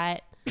fight,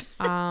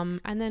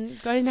 and then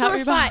got in our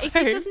Uber. Fight. If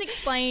this doesn't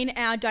explain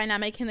our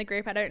dynamic in the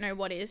group, I don't know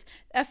what is.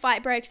 A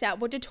fight breaks out.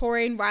 What do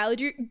Tori and Riley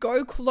do?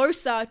 Go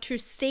closer to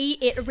see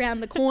it around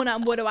the corner.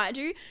 And what do I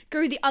do?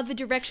 Go the other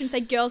direction.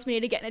 Say, girls, we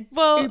need to get in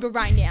an Uber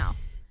right now.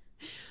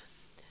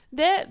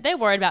 They're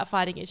worried about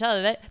fighting each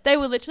other. They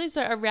were literally,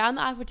 so around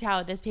the Eiffel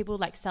Tower, there's people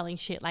like selling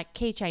shit, like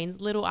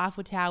keychains, little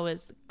Eiffel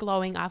Towers,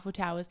 glowing Eiffel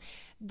Towers.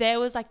 There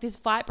was like this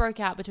fight broke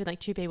out between like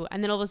two people,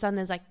 and then all of a sudden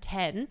there's like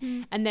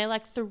 10 and they're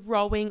like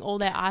throwing all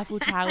their Eiffel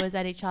Towers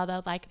at each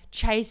other, like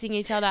chasing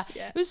each other.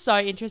 Yeah. It was so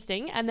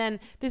interesting. And then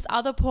this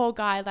other poor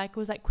guy like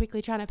was like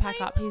quickly trying to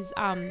pack up his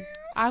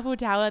Eiffel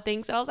Tower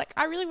things, and I was like,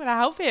 I really want to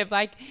help him.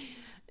 Like,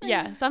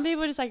 yeah, some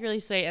people are just like really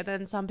sweet, and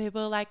then some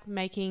people are like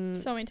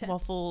making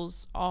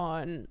waffles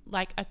on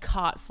like a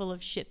cart full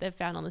of shit they've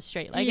found on the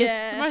street. Like it's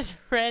just the most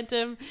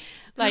random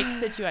like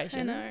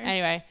situation.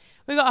 Anyway,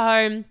 we got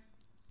home,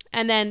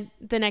 and then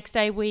the next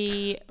day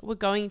we were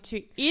going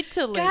to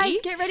Italy. Guys,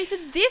 get ready for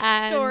this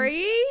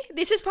story.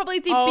 This is probably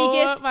the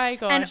biggest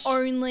and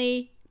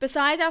only,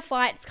 besides our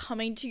flights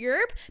coming to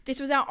Europe, this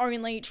was our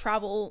only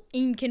travel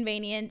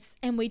inconvenience,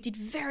 and we did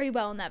very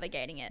well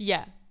navigating it.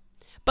 Yeah.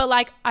 But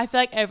like, I feel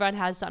like everyone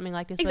has something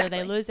like this, whether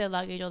they lose their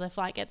luggage or their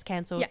flight gets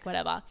cancelled,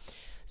 whatever.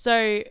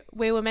 So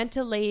we were meant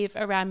to leave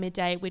around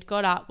midday. We'd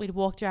got up, we'd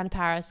walked around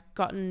Paris,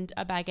 gotten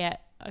a baguette,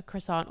 a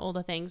croissant, all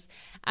the things.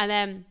 And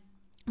then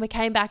we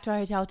came back to our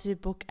hotel to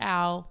book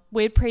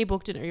we'd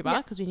pre-booked an Uber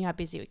because we knew how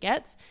busy it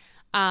gets.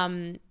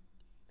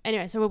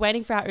 Anyway, so we're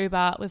waiting for our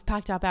Uber. We've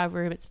packed up our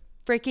room. It's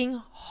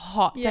freaking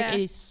hot. Yeah. Like, it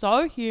is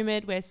so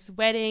humid. We're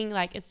sweating.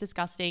 Like, it's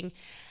disgusting.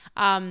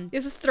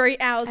 This was 3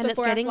 hours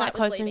before our flight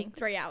was leaving.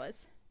 3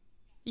 hours.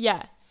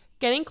 Yeah.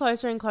 Getting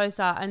closer and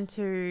closer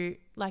into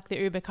like the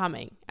Uber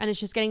coming, and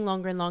it's just getting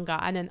longer and longer,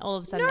 and then all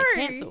of a sudden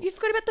they cancel. You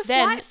forgot about the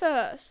flight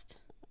first.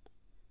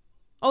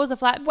 Oh, was the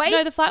flight?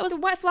 No, the flight was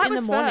in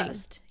the morning.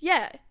 First.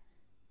 Yeah.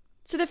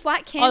 So the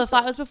flight cancelled. Oh, the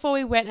flight was before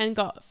we went and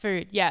got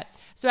food. Yeah.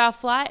 So our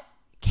flight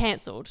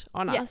cancelled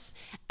on us,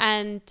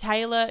 and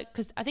Taylor,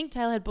 because I think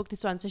Taylor had booked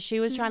this one, so she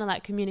was trying to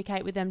like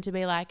communicate with them to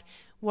be like,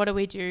 what do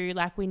we do?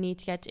 Like, we need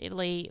to get to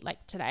Italy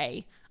like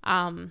today.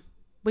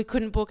 We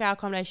couldn't book our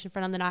accommodation for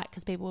another night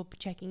because people were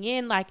checking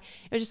in. Like,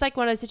 it was just like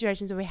one of those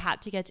situations where we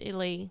had to get to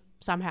Italy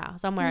somehow,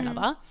 somewhere or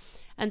another.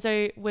 And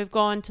so we've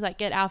gone to like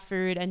get our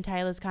food, and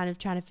Taylor's kind of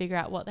trying to figure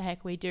out what the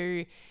heck we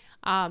do.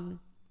 And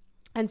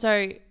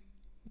so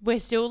we're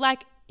still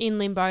like in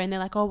limbo, and they're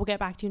like, oh, we'll get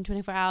back to you in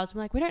 24 hours. I'm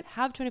like, we don't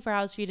have 24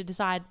 hours for you to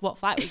decide what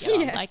flight we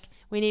get on. Like,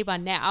 we need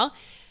one now.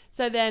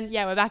 So then,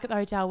 we're back at the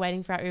hotel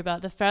waiting for our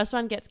Uber. The first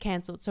one gets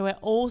cancelled. So we're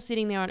all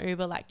sitting there on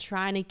Uber, like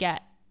trying to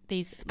get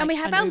these. Like, and we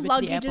have our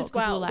luggage as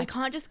well. Like, we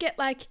can't just get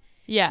like,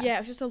 it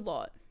was just a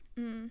lot.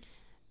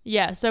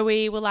 Yeah. So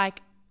we were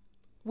like,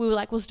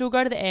 we'll still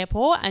go to the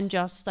airport and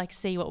just like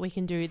see what we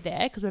can do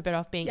there, because we're better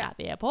off being at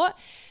the airport.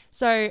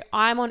 So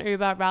I'm on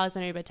Uber, Riley's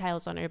on Uber,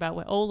 Taylor's on Uber.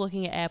 We're all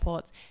looking at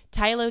airports.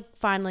 Taylor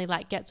finally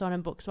like gets on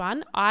and books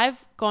one.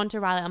 I've gone to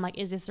Riley. I'm like,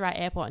 is this the right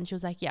airport? And she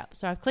was like, yep.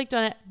 So I've clicked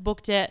on it,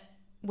 booked it.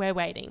 we're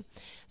waiting.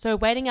 So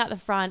we're waiting out the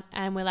front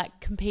and we're like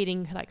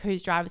competing like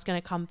whose driver's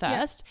going to come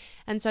first.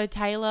 And so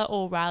Taylor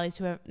or Riley's,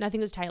 whoever, no, I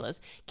think it was Taylor's,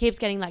 keeps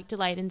getting like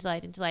delayed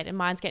and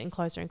mine's getting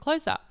closer and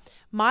closer.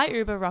 My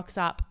Uber rocks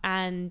up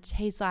and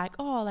he's like,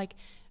 oh, like,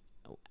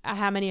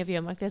 how many of you?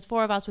 I'm like, there's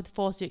 4 of us with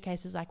 4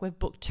 suitcases. Like, we've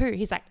booked 2.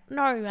 He's like,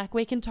 no, like,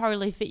 we can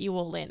totally fit you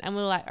all in. And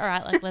we're like, all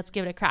right, like, let's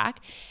give it a crack.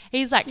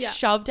 He's like,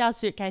 shoved our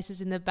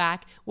suitcases in the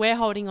back. We're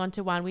holding on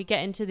to one. We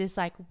get into this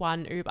like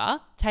one Uber.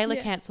 Taylor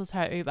cancels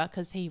her Uber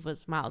because he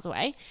was miles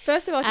away.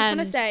 First of all, I just want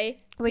to say,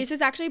 this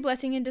was actually a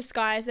blessing in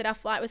disguise that our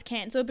flight was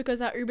cancelled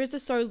because our Ubers are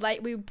so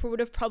late, we would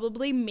have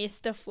probably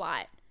missed the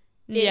flight.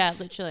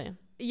 Literally.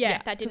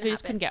 Yeah, that didn't happen. Because we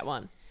just couldn't get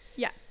one.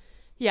 Yeah.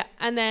 Yeah,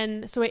 and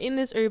then so we're in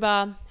this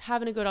Uber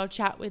having a good old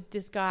chat with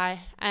this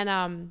guy,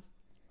 and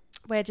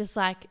we're just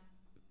like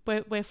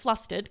we're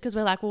flustered because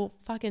we're like, well,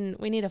 fucking,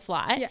 we need a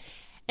flight. Yeah.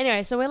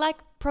 Anyway, so we're like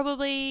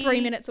probably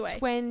 3 minutes away,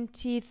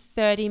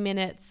 20-30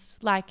 minutes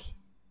like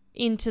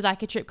into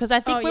like a trip, because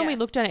I think when we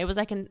looked at it was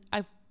like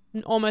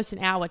almost an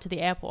hour to the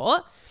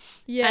airport.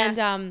 Yeah,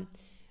 and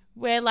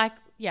we're like,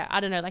 I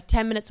don't know, like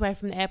 10 minutes away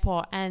from the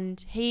airport,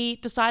 and he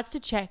decides to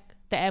check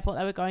the airport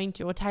that we're going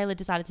to, or Taylor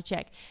decided to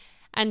check.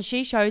 And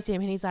she shows him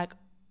and he's like,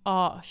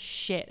 oh,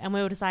 shit. And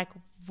we were just like,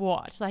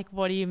 what? Like,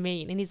 what do you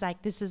mean? And he's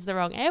like, this is the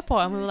wrong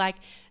airport. And we were like,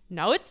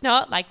 no, it's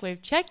not. Like,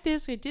 we've checked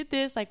this. We did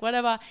this. Like,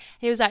 whatever.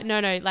 He was like, no,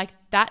 like,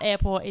 that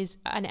airport is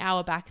an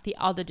hour back the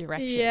other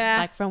direction. Yeah.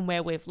 Like, from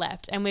where we've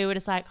left. And we were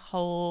just like,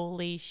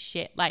 holy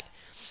shit. Like,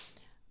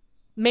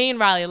 me and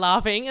Riley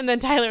laughing. And then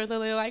Taylor and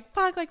Lily like,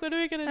 fuck, like, what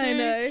are we going to do? I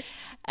know.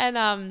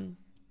 And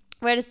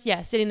we're just,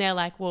 sitting there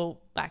like,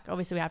 well, like,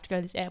 obviously we have to go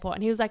to this airport.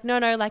 And he was like, no,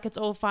 like, it's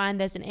all fine.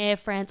 There's an Air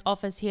France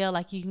office here.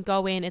 Like, you can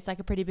go in. It's like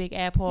a pretty big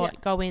airport. Yeah.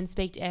 Go in,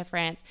 speak to Air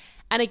France.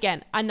 And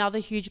again, another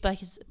huge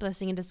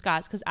blessing in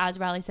disguise, because as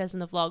Riley says in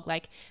the vlog,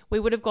 like, we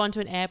would have gone to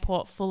an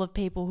airport full of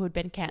people who had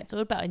been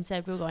cancelled, but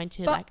instead we were going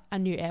to like a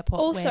new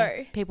airport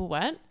where people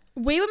weren't.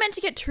 We were meant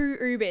to get 2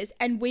 Ubers,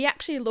 and we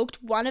actually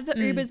looked. One of the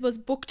Ubers was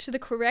booked to the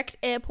correct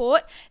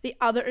airport. The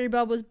other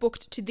Uber was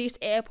booked to this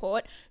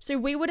airport. So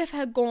we would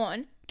have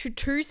gone to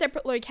 2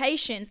 separate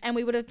locations, and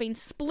we would have been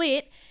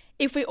split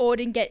if we all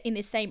didn't get in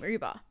this same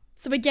Uber.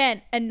 So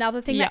again,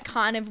 another thing that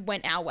kind of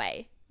went our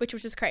way, which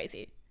was just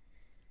crazy.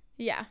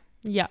 Yeah.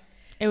 Yeah.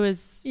 It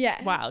was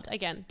wild.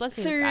 Again,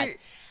 blessings, guys.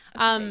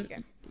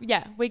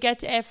 We get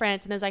to Air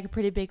France and there's like a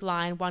pretty big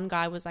line. One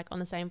guy was like on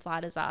the same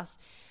flight as us.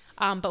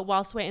 But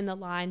whilst we're in the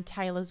line,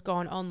 Taylor's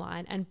gone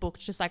online and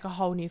booked just like a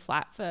whole new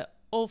flight for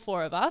all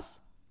 4 of us.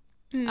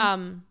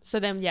 So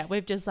then,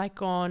 we've just like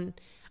gone.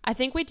 I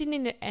think we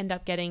didn't end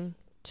up getting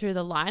to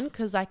the line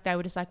because like they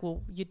were just like,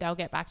 well, they'll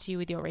get back to you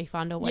with your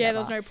refund or whatever. Yeah, there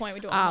was no point.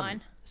 We do it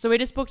online. So we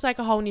just booked like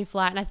a whole new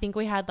flight, and I think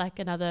we had like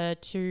another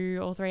 2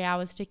 or 3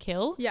 hours to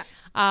kill. Yeah.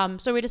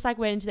 So we just like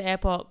went into the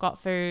airport, got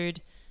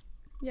food,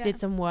 did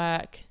some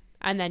work.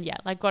 And then,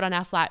 got on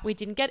our flight. We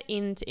didn't get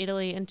into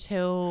Italy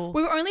until...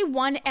 We were only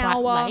 1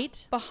 hour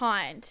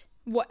behind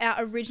what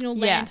our original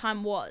land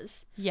time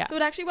was. Yeah. So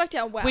it actually worked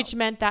out well. Which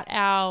meant that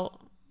our...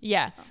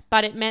 Yeah.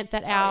 But it meant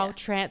that our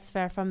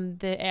transfer from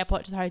the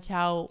airport to the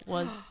hotel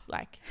was,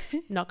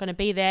 not going to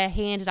be there.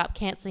 He ended up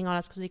cancelling on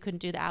us because he couldn't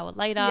do the hour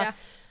later. Yeah.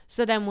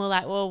 So then we're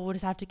like, well, we'll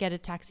just have to get a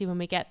taxi when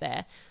we get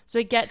there. So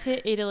we get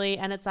to Italy,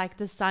 and it's like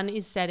the sun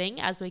is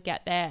setting as we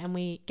get there. And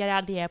we get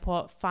out of the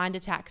airport, find a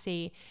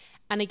taxi...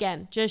 And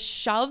again, just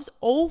shoves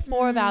all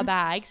 4 of our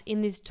bags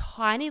in this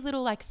tiny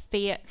little like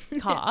Fiat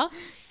car.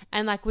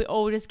 And like we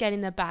all just get in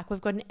the back. We've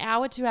got an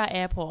hour to our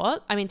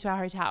to our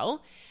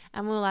hotel.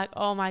 And we're like,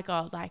 oh my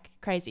God, like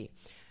crazy.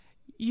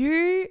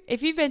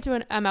 If you've been to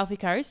an Amalfi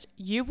Coast,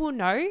 you will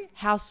know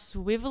how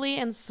swivelly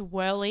and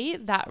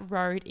swirly that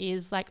road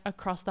is like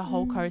across the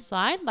whole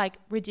coastline. Like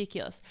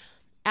ridiculous.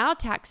 Our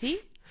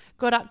taxi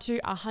got up to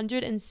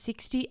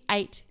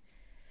 168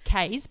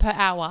 Ks per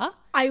hour.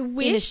 I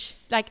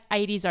wish in a,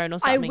 80 zone or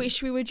something. I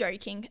wish we were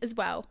joking as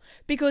well,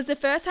 because the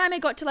first time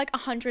it got to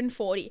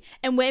 140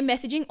 and we're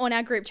messaging on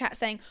our group chat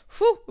saying,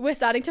 whew, we're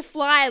starting to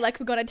fly,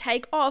 like we're going to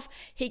take off.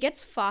 He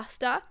gets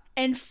faster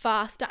and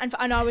faster.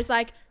 And I was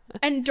like,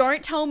 and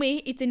don't tell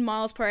me it's in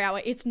miles per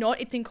hour. It's not.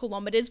 It's in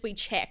kilometers. We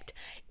checked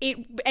it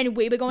and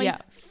we were going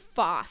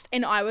fast.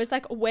 And I was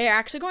like, we're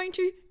actually going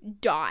to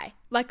die,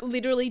 like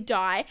literally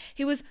die.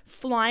 He was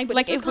flying.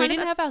 But if we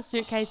didn't have our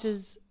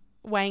suitcases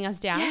weighing us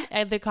down,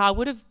 the car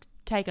would have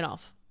taken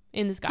off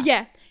in the sky.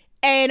 Yeah.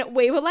 And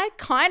we were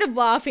kind of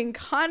laughing,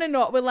 kind of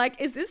not. We're like,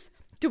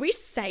 do we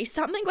say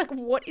something? Like,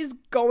 what is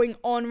going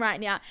on right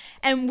now?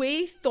 And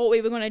we thought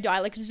we were going to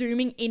die,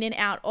 zooming in and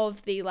out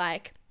of the,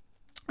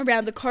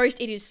 around the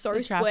coast. It is so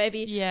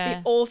swervy. Yeah.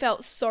 We all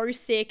felt so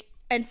sick.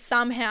 And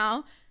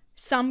somehow,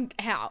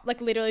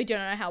 literally don't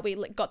know how we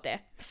got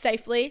there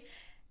safely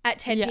at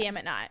 10 p.m.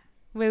 at night.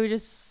 We were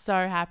just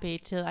so happy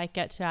to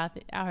get to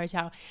our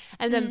hotel.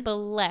 And then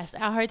bless,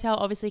 our hotel,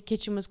 obviously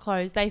kitchen was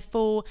closed. They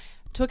full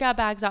took our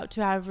bags up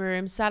to our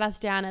room, sat us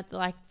down at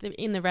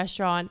in the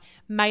restaurant,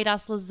 made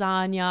us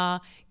lasagna,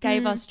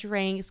 gave us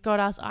drinks, got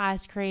us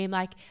ice cream,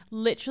 like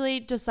literally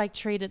just like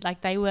treated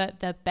like they were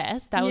the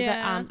best. That was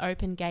at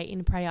Open Gate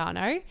in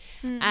Praiano.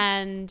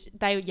 And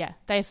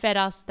they fed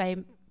us, they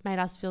made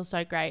us feel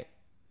so great.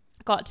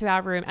 Got to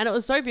our room and it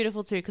was so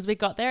beautiful too because we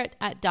got there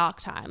at dark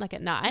time, like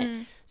at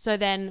night. So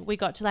then we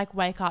got to like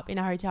wake up in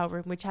a hotel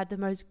room which had the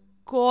most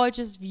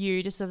gorgeous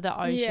view just of the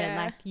ocean.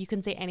 Like you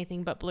can see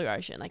anything but blue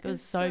ocean. Like it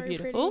was so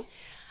beautiful.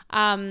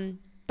 But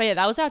yeah,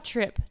 that was our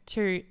trip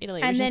to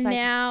Italy. And then just,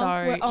 now so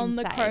we're on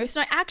the insane. coast.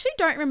 And I actually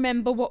don't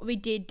remember what we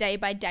did day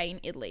by day in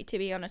Italy, to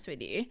be honest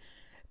with you.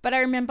 But I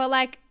remember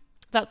like...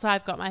 That's why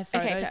I've got my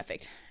photos. Okay,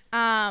 perfect.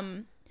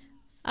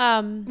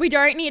 We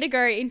don't need to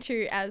go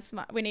into as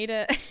much. We need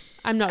to...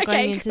 I'm not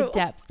going into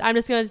depth. I'm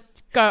just going to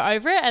go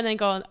over it and then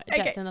go on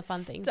depth and the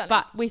fun things.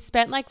 But we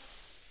spent like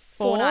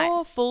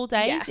 4 full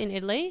days in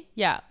Italy.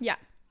 Yeah.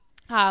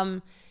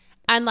 And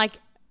like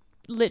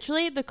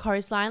literally the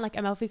coastline, like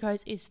Amalfi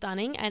Coast is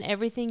stunning and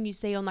everything you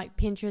see on like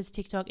Pinterest,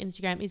 TikTok,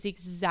 Instagram is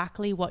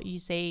exactly what you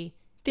see.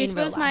 This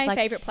was my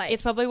favorite place.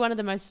 It's probably one of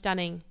the most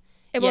stunning.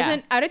 It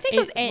wasn't, I don't think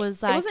it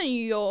wasn't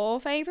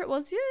your favorite,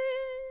 was it?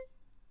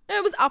 No,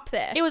 it was up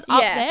there. It was up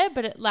there,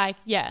 but it like,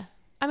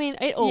 I mean,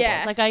 it all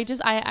was. Like, I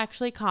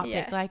actually can't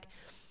pick. Like,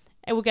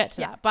 we'll get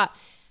to that. But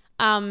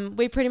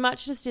we pretty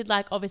much just did,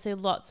 like, obviously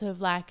lots of,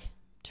 like,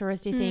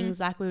 touristy things.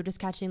 Like, we were just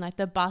catching, like,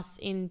 the bus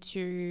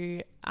into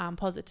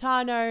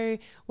Positano,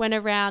 went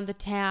around the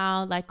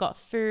town, like, got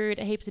food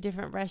at heaps of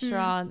different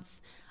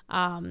restaurants,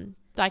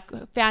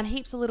 like, found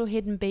heaps of little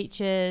hidden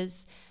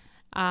beaches.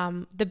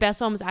 The best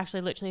one was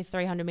actually literally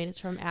 300 meters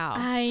from our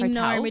hotel. I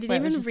know. We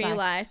didn't even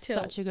realize till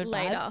such a good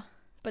later. Vibe.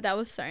 But that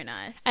was so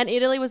nice. And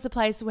Italy was the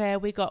place where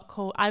we got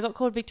called. I got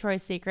called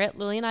Victoria's Secret.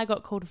 Lily and I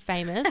got called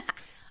famous.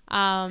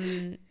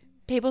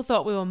 People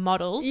thought we were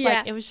models. Yeah.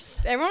 Like it was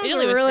just everyone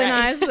was really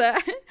nice there.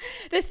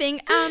 The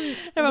thing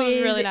everyone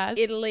was really nice.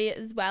 Italy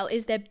as well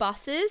is their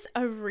buses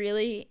are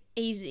really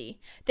easy.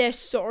 They're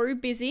so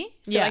busy.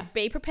 So like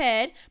be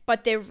prepared,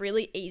 but they're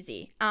really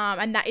easy.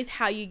 And that is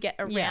how you get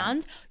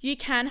around. Yeah. You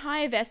can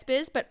hire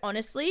Vespers, but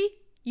honestly,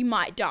 you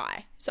might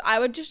die. So I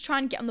would just try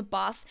and get on the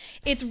bus.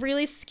 It's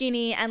really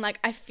skinny and like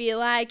I feel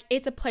like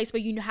it's a place where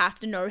you have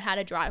to know how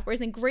to drive. Whereas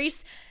in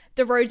Greece,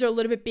 the roads are a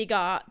little bit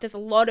bigger. There's a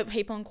lot of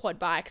people on quad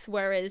bikes.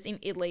 Whereas in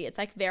Italy, it's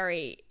like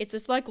it's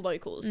just like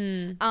locals.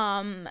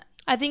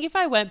 I think if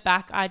I went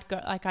back, I'd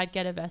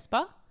get a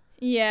Vespa.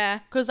 Yeah.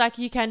 Because like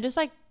you can just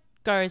like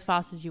go as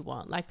fast as you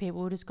want. Like people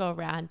will just go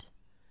around.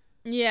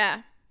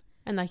 Yeah.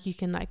 And like you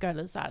can like go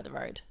to the side of the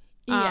road.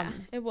 Yeah,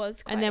 it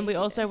was quite and then we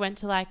also there.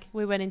 went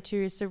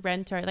into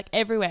Sorrento, like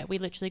everywhere. We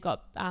literally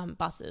got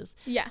buses.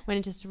 Yeah. Went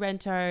into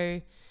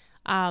Sorrento.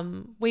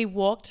 We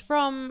walked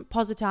from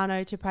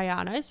Positano to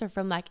Praiano, so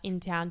from like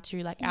in town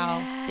to like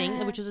our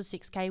thing, which was a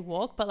 6K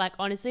walk. But like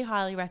honestly,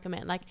 highly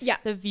recommend. Like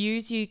the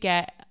views you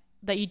get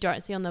that you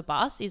don't see on the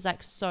bus is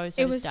like so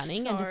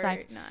stunning, and just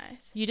like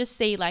nice. You just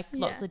see like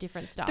lots of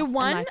different stuff. The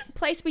one and, like,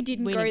 place we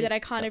didn't go that I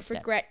kind of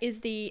regret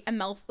is the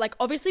Amalfi. Like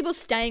obviously we're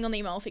staying on the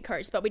Amalfi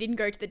Coast, but we didn't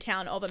go to the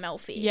town of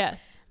Amalfi.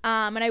 Yes.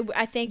 And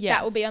I think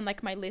that will be on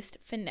like my list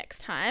for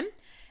next time.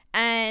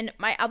 And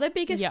my other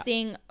biggest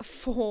thing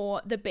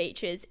for the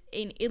beaches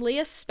in Italy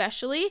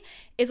especially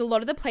is a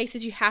lot of the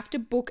places you have to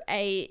book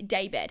a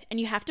day bed and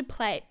you have to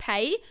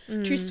pay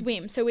to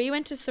swim. So we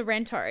went to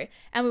Sorrento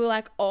and we were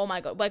like, oh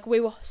my God, like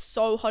we were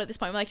so hot at this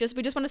point. We're like,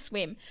 we just want to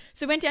swim.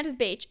 So we went down to the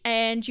beach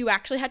and you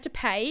actually had to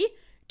pay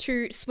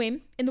to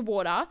swim in the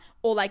water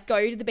or like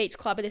go to the beach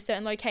club at a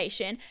certain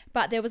location,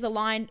 but there was a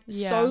line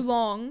so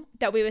long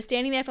that we were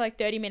standing there for like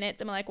 30 minutes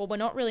and we're like, well, we're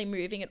not really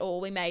moving at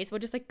all, we may as well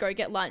just like go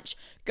get lunch,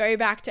 go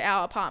back to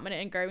our apartment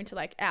and go into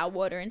like our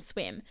water and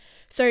swim.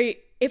 So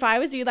if I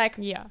was you, like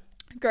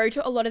go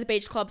to a lot of the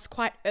beach clubs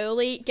quite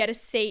early, get a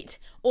seat,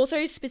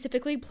 also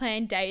specifically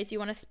plan days you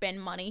want to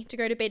spend money to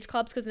go to beach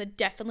clubs because they're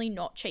definitely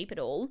not cheap at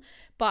all,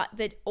 but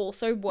they're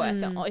also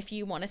worth it if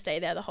you want to stay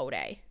there the whole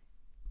day.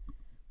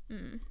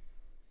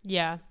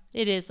 Yeah,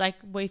 it is. Like,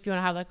 if you want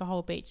to have like a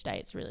whole beach day,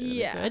 it's really,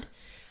 really good.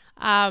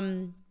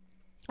 And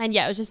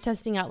yeah, it was just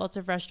testing out lots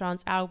of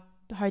restaurants. Our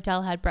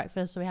hotel had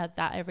breakfast, so we had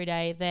that every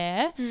day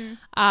there.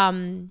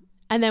 And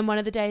then one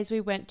of the days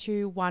we went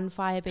to One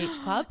Fire Beach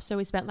Club, so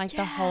we spent like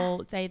the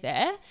whole day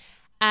there.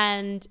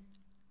 And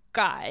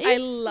guys,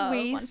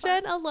 we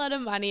spent a lot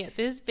of money at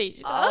this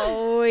beach club.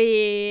 Oh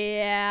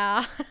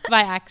yeah, by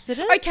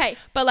accident. Okay,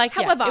 but like,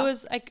 however, it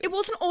was like it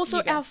wasn't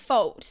also our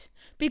fault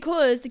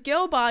because the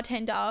girl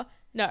bartender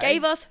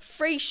gave us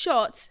free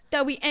shots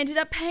that we ended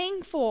up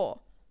paying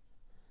for.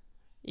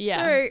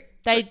 Yeah.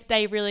 So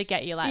they really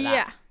get you like that.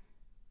 Yeah.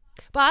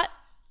 But,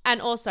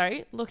 and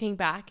also looking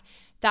back,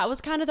 that was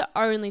kind of the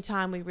only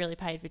time we really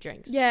paid for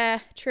drinks.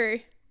 Yeah,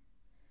 true.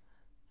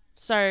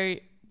 So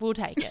we'll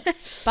take it.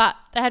 But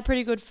they had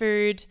pretty good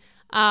food.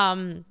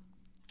 And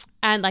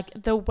like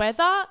the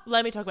weather,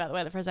 let me talk about the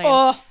weather for a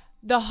second.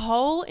 The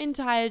whole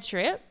entire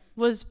trip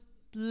was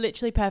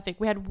literally perfect.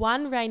 We had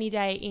one rainy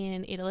day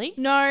in Italy.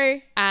 No,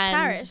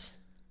 Paris.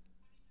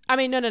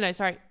 No,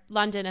 sorry.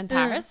 London and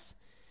Paris.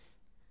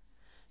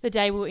 The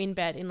day we were in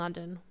bed in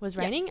London was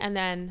raining. And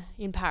then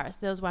in Paris,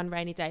 there was one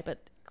rainy day.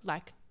 But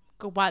like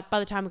by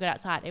the time we got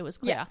outside, it was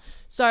clear. Yeah.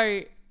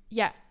 So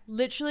yeah,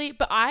 literally.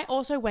 But I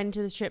also went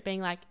into this trip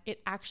being like,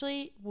 it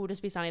actually will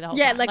just be sunny the whole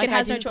time. Yeah, like it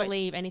has no choice. I didn't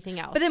believe anything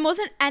else. But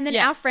then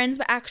our friends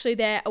were actually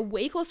there a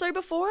week or so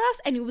before us,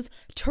 and it was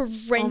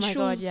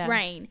torrential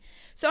rain.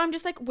 So I'm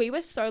just like, we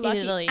were so lucky.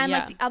 Italy, and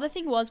like the other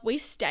thing was, we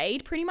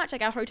stayed pretty much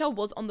like our hotel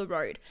was on the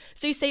road.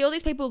 So you see all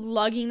these people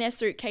lugging their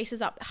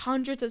suitcases up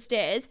hundreds of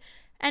stairs,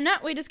 and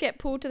we just get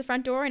pulled to the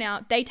front door,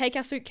 and they take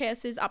our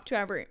suitcases up to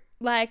our room.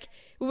 Like,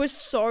 we were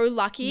so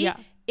lucky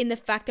in the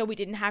fact that we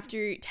didn't have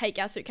to take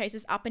our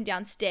suitcases up and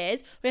down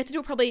stairs. We had to do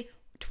it probably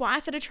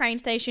twice at a train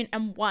station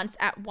and once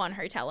at one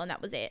hotel, and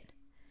that was it.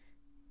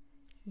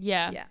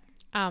 Yeah.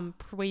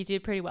 We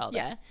did pretty well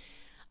there.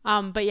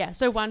 But yeah,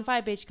 so One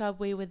Fire Beach Club,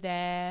 we were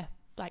there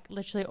like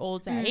literally all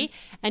day,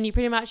 and you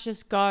pretty much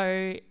just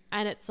go,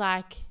 and it's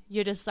like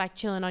you're just like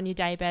chilling on your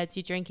day beds,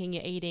 you're drinking,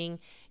 you're eating,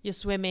 you're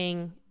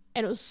swimming,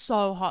 and it was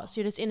so hot, so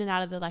you're just in and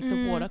out of the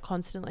water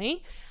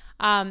constantly.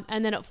 And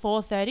then at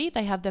 4:30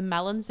 they have the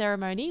melon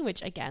ceremony,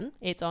 which again,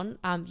 it's on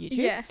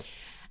YouTube,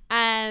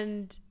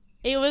 and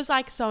it was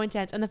like so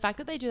intense. And the fact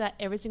that they do that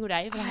every single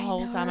day for the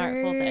whole summer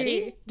at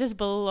 4:30 just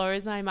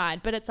blows my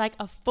mind. But it's like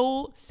a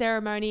full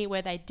ceremony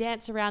where they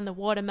dance around the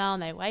watermelon,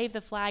 they wave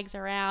the flags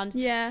around,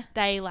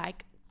 they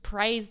like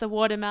praise the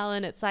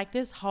watermelon. It's like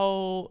this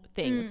whole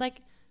thing. It's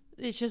like,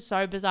 it's just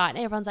so bizarre, and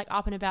everyone's like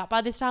up and about.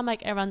 By this time,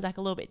 like everyone's like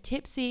a little bit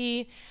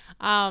tipsy,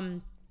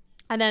 and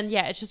then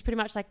it's just pretty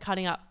much like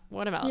cutting up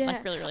watermelon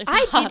like really, really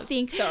fast. I did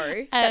think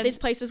though that this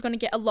place was going to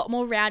get a lot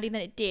more rowdy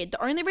than it did.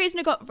 The only reason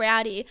it got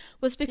rowdy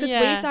was because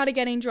we started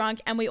getting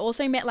drunk, and we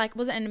also met like,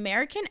 was it an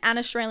American and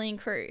Australian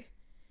crew?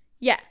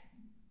 Yeah,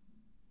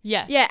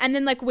 and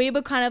then like we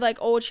were kind of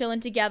like all chilling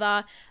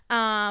together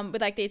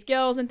with like these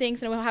girls and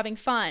things, and we were having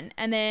fun,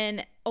 and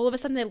then all of a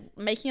sudden they're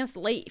making us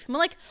leave, and we're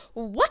like,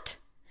 what?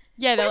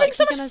 Yeah, they're like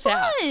so much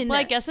fun. Well,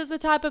 I guess it's the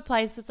type of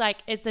place it's like,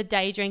 it's a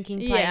day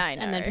drinking place,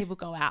 and then people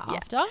go out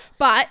after.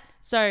 But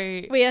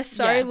so we are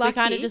so lucky. We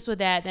kind of just were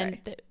there. Then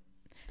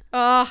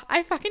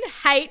I fucking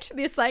hate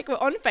this. Like, we're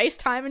on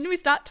FaceTime and we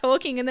start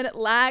talking and then it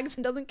lags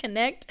and doesn't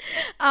connect.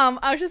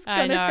 I was just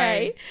gonna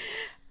say,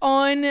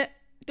 on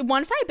the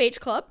One Fire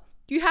Beach Club,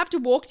 you have to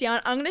walk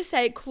down, I'm gonna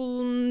say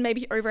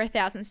maybe over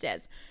 1,000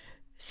 stairs.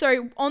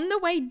 So on the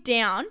way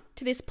down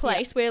to this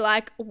place, we're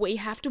like, we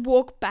have to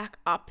walk back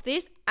up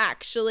this.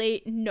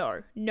 Actually,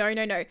 no.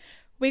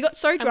 We got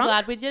so drunk. I'm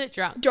glad we did it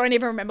drunk. Don't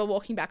even remember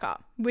walking back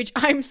up, which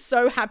I'm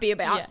so happy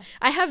about. Yeah.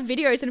 I have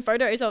videos and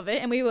photos of it,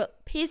 and we were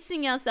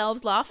pissing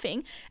ourselves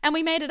laughing, and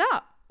we made it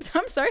up. So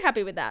I'm so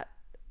happy with that.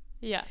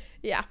 Yeah.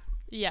 Yeah.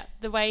 Yeah.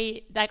 The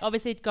way, like,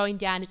 obviously going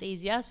down is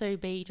easier, so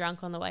be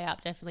drunk on the way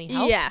up definitely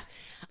helps.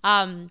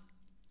 Yeah.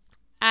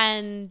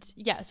 And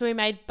so we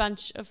made a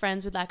bunch of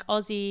friends with like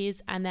Aussies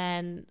and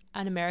then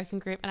an American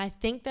group. And I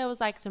think there was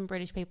like some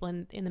British people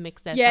in the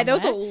mix there. Yeah, there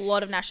was a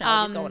lot of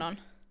nationalities going on.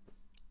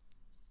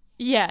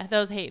 Yeah, there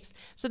was heaps.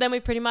 So then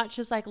we pretty much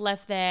just like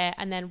left there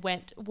and then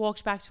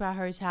walked back to our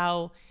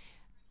hotel,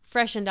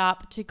 freshened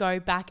up to go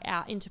back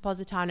out into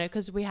Positano,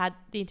 because we had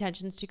the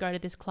intentions to go to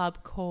this club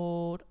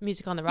called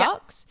Music on the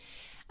Rocks.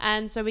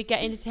 And so we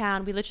get into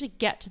town, we literally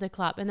get to the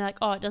club, and they're like,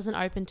 oh, it doesn't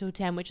open till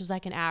 10, which was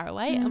like an hour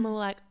away. And we were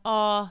like,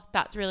 oh,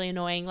 that's really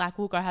annoying. Like,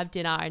 we'll go have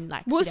dinner and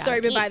like we're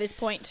sober by this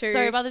point too.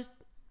 So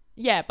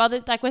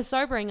like we're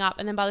sobering up,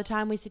 and then by the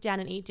time we sit down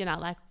and eat dinner,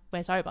 like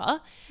we're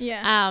sober.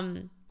 Yeah.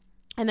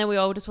 And then we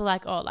all just were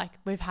like, oh, like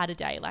we've had a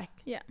day, like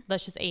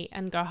let's just eat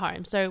and go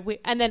home. So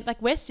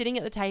we're sitting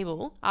at the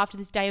table after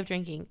this day of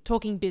drinking,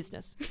 talking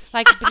business,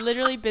 like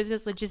literally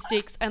business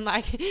logistics and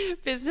like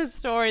business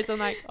stories. I'm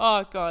like,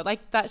 oh God,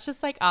 like that's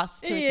just like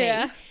us to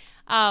a T.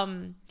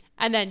 And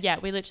then,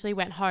 we literally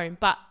went home.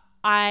 But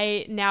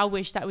I now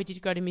wish that we did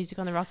go to Music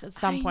on the Rocks at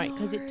some point,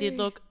 because it did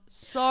look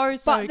so good.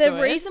 But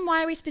the reason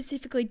why we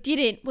specifically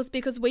didn't was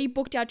because we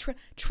booked our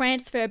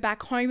transfer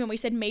back home, and we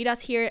said, meet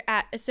us here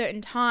at a certain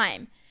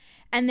time.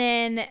 And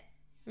then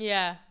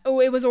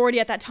it was already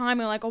at that time.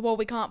 We were like, oh, well,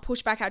 we can't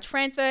push back our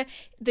transfer.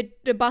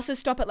 The buses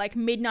stop at like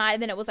midnight,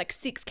 and then it was like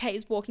 6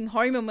 Ks walking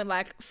home, and we're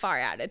like, far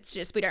out. It's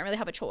just, we don't really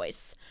have a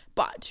choice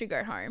but to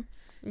go home.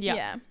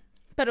 Yeah.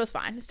 But it was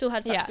fine. Still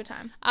had such a good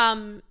time.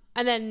 And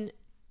then,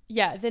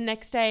 the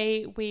next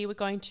day we were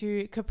going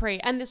to Capri.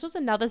 And this was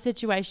another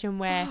situation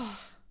where,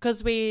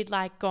 because we'd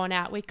like gone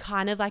out, we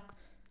kind of like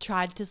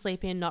tried to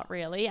sleep in, not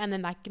really, and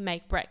then like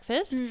make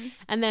breakfast.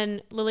 And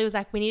then Lily was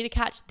like, we need to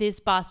catch this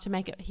bus to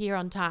make it here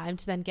on time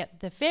to then get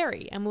the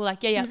ferry. And we were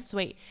like,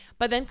 sweet.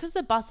 But then because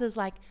the buses,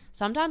 like,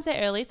 sometimes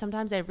they're early,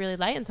 sometimes they're really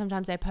late, and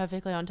sometimes they're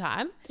perfectly on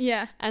time.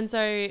 Yeah. And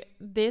so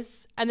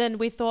and then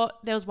we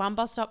thought there was one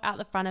bus stop out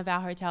the front of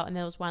our hotel, and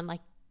there was one like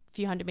a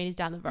few hundred meters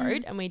down the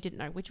road, and we didn't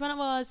know which one it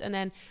was. And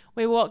then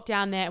we walked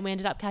down there, and we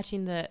ended up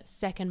catching the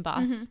second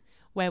bus,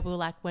 where we were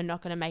like, we're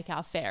not going to make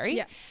our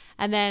ferry.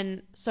 And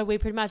then, so we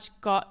pretty much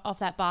got off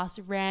that bus,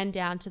 ran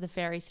down to the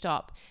ferry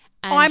stop,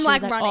 And I'm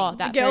like running.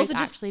 The girls are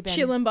just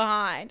chilling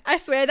behind. I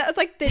swear that was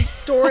like the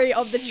story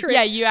of the trip.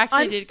 Yeah, you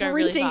actually did go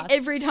really fast. I'm sprinting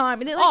every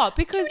time. And they're like,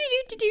 because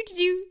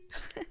do.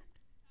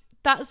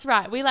 That's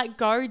right. We like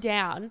go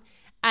down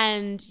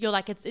and you're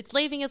like, it's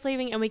leaving.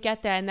 And we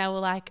get there and they were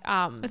like,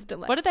 it's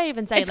delayed. What did they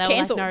even say? It's they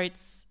cancelled. were like, no,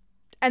 it's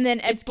and then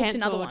it's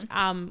cancelled. Another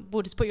one.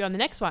 We'll just put you on the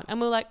next one. And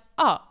we were like,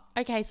 oh,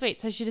 okay, sweet.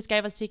 So she just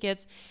gave us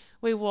tickets.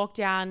 We walked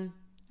down,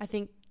 I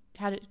think,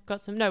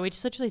 we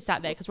just literally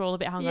sat there because we're all a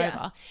bit hungover.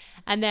 Yeah.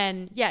 And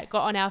then,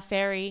 got on our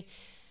ferry.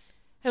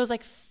 It was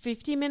like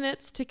 50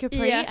 minutes to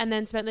Capri and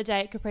then spent the day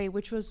at Capri,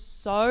 which was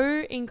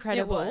so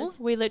incredible. It was.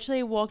 We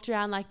literally walked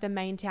around like the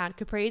main town.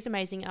 Capri is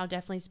amazing. I'll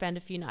definitely spend a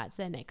few nights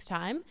there next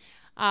time.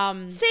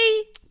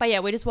 But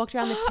yeah, we just walked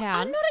around the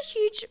town. I'm not a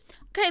huge...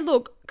 Okay,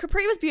 look,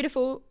 Capri was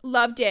beautiful.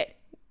 Loved it.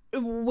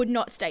 Would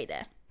not stay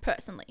there,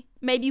 personally.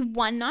 Maybe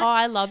one night. Oh,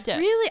 I loved it.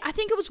 Really? I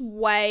think it was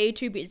way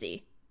too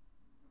busy.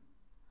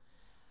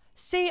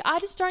 See, I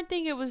just don't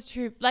think it was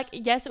too... Like,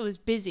 yes, it was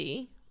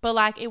busy, but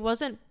like it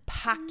wasn't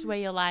packed where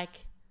you're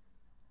like...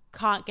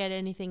 can't get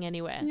anything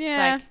anywhere.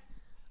 Yeah. Like,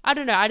 I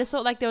don't know. I just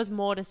thought like there was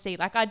more to see.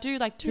 Like I do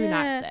like 2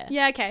 nights there.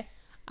 Yeah, okay.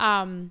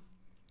 And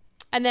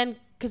then,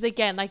 because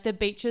again, like the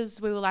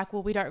beaches, we were like,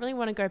 well, we don't really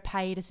want to go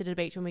pay to sit at a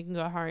beach when we can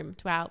go home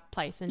to our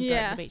place and go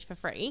to the beach for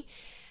free.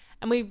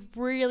 And we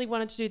really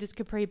wanted to do this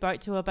Capri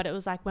boat tour, but it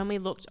was like when we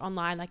looked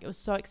online, like it was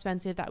so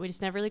expensive that we just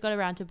never really got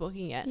around to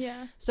booking it.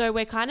 Yeah. So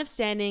we're kind of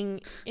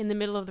standing in the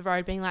middle of the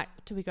road being like,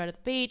 do we go to the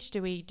beach?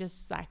 Do we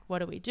just like, what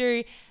do we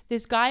do?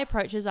 This guy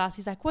approaches us.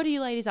 He's like, what are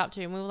you ladies up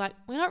to? And we were like,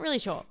 we're not really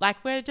sure.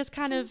 Like, we're just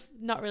kind of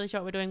not really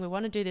sure what we're doing. We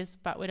want to do this,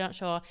 but we're not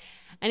sure.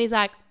 And he's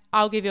like,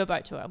 I'll give you a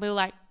boat tour. And we were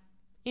like,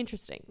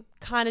 interesting,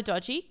 kind of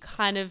dodgy,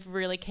 kind of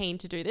really keen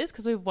to do this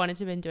because we've wanted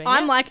to been doing it.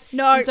 I'm like,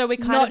 no, and so we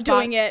kind not of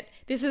doing it.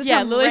 This is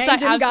some Lily's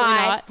random like,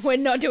 guy. not. We're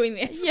not doing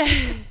this.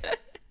 Yeah.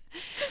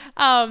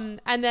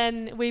 And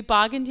then we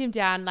bargained him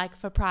down like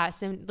for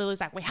price, and Lily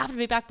was like, we have to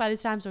be back by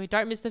this time so we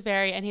don't miss the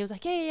ferry. And he was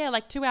like, yeah,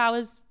 like 2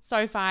 hours,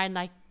 so fine,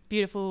 like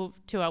beautiful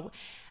tour.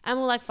 And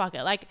we're like, fuck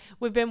it. Like,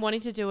 we've been wanting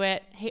to do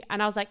it.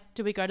 And I was like,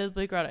 do we go to the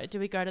Blue Grotto? Do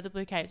we go to the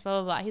Blue Caves?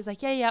 Blah, blah, blah. He's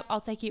like, yeah, I'll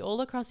take you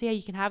all across here.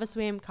 You can have a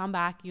swim, come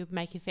back, you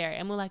make your ferry.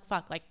 And we're like,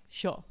 fuck, like,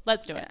 sure,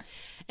 let's do it.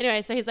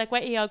 Anyway, so he's like,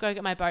 wait here, I'll go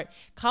get my boat.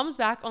 Comes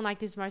back on like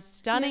this most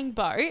stunning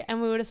boat.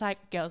 And we were just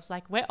like, girls,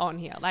 like, we're on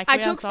here. Like, I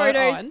took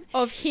photos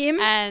of him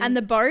and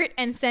the boat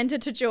and sent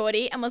it to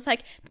Geordie and was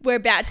like, we're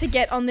about to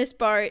get on this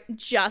boat.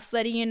 Just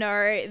letting you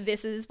know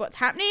this is what's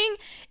happening.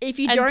 If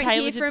you don't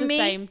hear from me,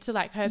 same to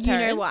like her parents. You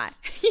know why.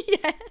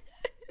 Yeah.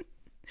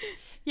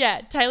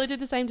 Yeah, Taylor did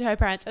the same to her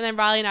parents. And then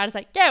Riley and I was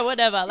like, yeah,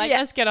 whatever. Like,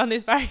 let's get on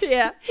this boat.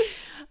 Yeah.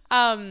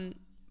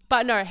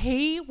 But no,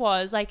 he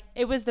was like,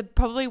 it was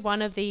probably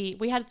one of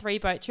we had 3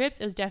 boat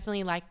trips. It was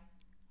definitely like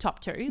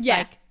top 2. Yeah.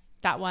 Like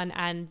that one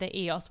and the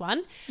EOS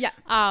one. Yeah.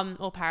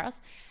 Or Paris.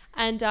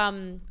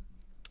 And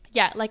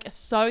yeah, like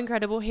so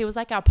incredible. He was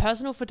like our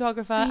personal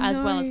photographer as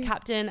well as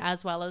captain,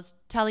 as well as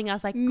telling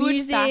us like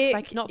good facts,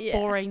 like not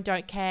boring,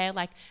 don't care,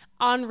 like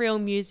unreal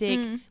music,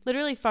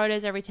 literally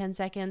photos every 10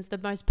 seconds, the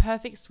most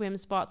perfect swim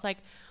spots. Like,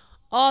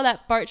 oh,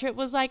 that boat trip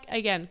was like,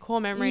 again, core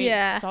memory.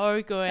 Yeah.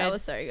 So good. That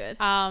was so good.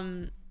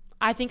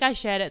 I think I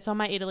shared it. It's on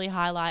my Italy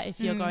highlight. If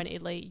you're going to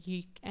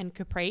Italy and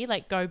Capri,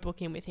 like go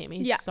book in with him.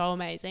 He's so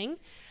amazing.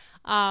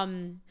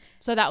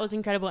 So that was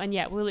incredible. And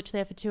yeah, we were literally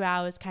there for 2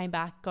 hours, came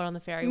back, got on the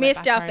ferry.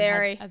 Missed our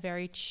ferry. A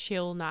very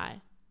chill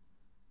night.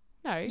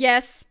 No.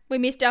 Yes, we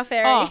missed our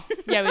ferry. Oh,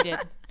 yeah, we did.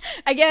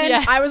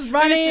 Again, I was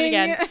running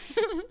again.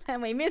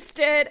 and we missed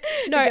it.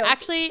 No,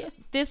 actually,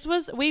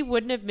 we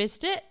wouldn't have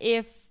missed it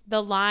if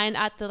the line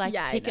at the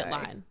ticket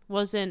line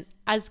wasn't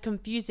as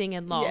confusing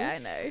and long. Yeah, I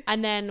know.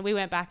 And then we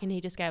went back and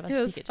he just gave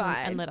us tickets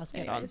and let us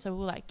get on. So we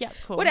were like, yeah,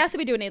 cool. What else did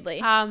we do in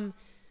Italy?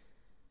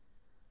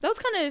 That was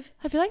kind of...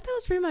 I feel like that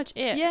was pretty much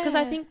it. Yeah. Because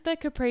I think the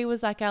Capri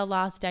was like our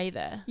last day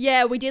there.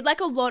 Yeah, we did like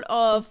a lot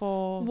of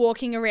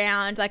walking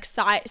around, like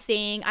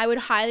sightseeing. I would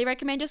highly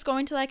recommend just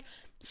going to like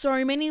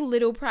so many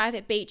little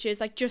private beaches.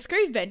 Like just go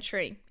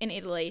venturing in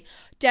Italy.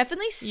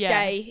 Definitely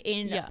stay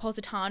in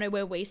Positano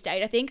where we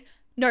stayed. I think...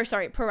 No,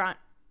 sorry, Praiano.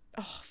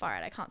 Oh, far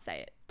out. I can't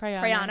say it.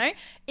 Praiano.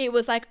 It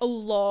was like a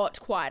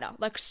lot quieter.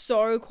 Like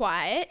so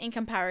quiet in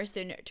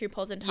comparison to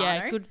Positano.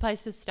 Yeah, good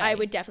place to stay. I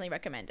would definitely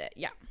recommend it.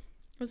 Yeah.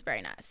 It was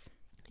very nice.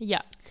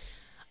 Yeah.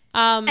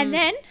 And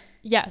then?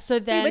 Yeah, so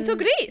then... We went to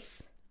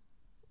Greece.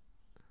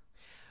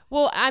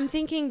 Well, I'm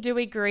thinking, do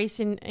we Greece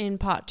in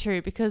part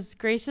 2? Because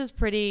Greece is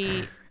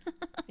pretty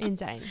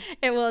insane.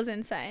 It was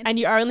insane. And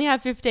you only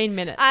have 15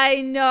 minutes. I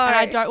know. And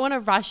I don't want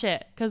to rush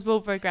it because we'll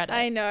regret it.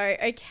 I know.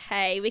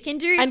 Okay, we can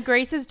do... And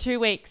Greece is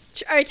 2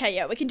 weeks. Okay,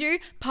 yeah. We can do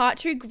part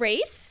 2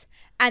 Greece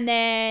and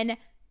then...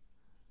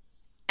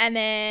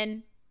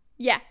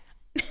 Yeah.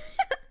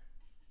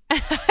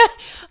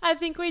 I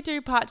think we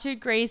do part 2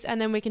 Greece and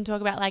then we can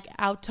talk about like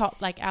our top,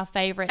 like our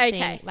favorite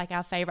thing, like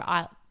our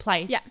favorite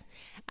place. Yeah.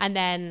 And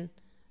then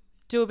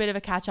do a bit of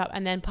a catch up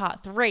and then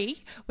part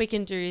 3 we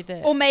can do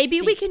the... Or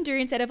maybe we can do,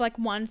 instead of like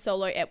one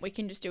solo ep, we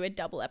can just do a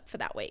double ep for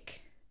that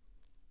week.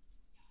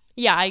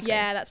 Yeah, I agree.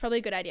 Yeah, that's probably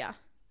a good idea.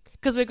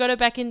 because we've got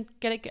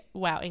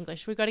to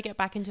English. We've got to get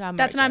back into our.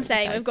 That's what I'm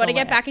saying. We've got to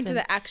get back into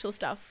the actual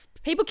stuff.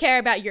 People care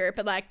about Europe,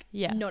 but like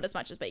not as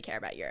much as we care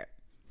about Europe.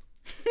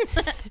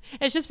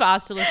 It's just for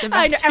us to listen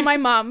back to. And my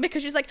mum,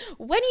 because she's like,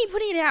 when are you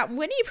putting it out?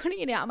 When are you putting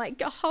it out? I'm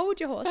like, hold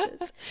your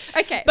horses.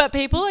 Okay. But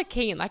people are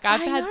keen. Like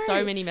I've had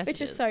so many messages.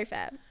 Which is so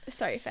fair.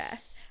 So fair.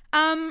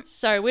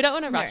 So we don't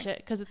want to rush it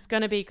because it's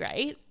going to be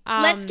great.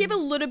 Let's give a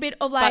little bit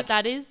of like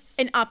that is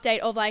an update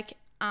of like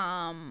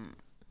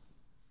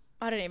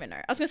I don't even know.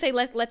 I was gonna say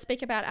let's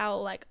speak about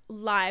our like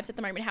lives at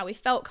the moment, how we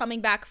felt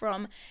coming back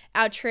from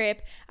our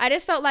trip. I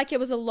just felt like it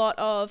was a lot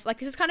of like,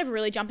 this is kind of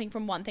really jumping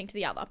from one thing to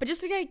the other, but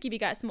just to give you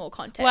guys some more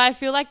context. Well, I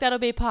feel like that'll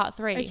be part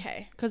 3.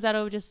 Okay. Because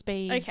that'll just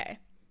be okay.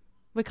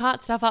 We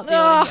can't stuff up the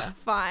order here.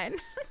 Fine.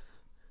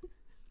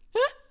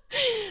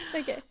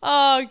 Okay.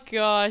 Oh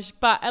gosh,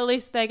 but at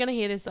least they're gonna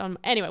hear this on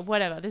anyway.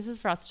 Whatever. This is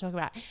for us to talk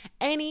about.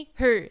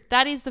 Anywho,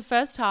 that is the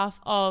first half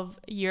of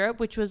Europe,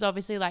 which was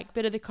obviously like a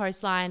bit of the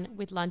coastline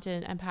with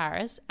London and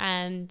Paris,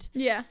 and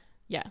yeah,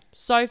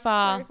 so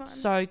far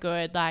so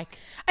good. Like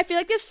I feel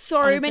like there's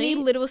so many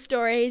little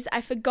stories I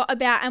forgot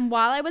about, and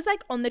while I was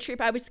like on the trip,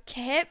 I was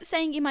kept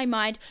saying in my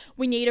mind,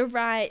 we need to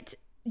write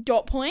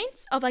dot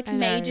points of like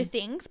major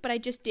things, but I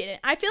just didn't.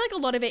 I feel like a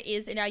lot of it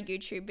is in our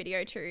YouTube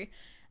video too.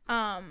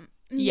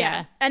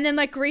 Yeah. And then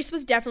like Greece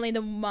was definitely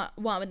the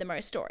one with the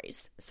most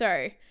stories.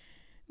 So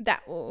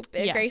that will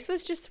be. Greece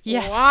was just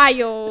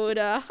wild.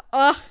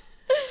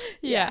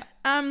 Yeah.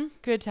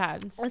 Good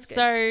times. That's good.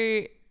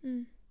 So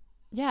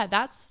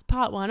that's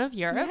part 1 of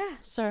Europe. Yeah.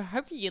 So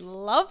hope you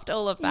loved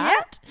all of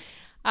that.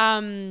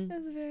 Yeah.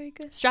 That's very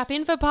good. Strap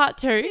in for part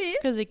 2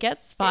 because it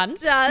gets fun. It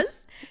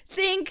does.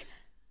 Think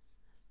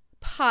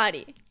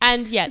party.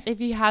 And yes, if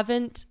you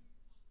haven't,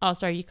 oh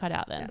sorry, you cut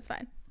out then. That's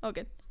fine. All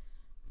good.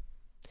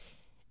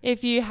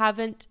 If you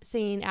haven't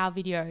seen our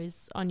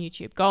videos on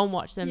YouTube, go and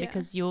watch them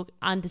because you'll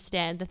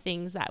understand the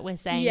things that we're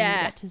saying and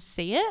you get to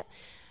see it.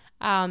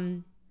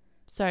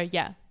 So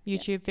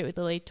YouTube Fit with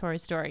Lily, Tori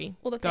Story.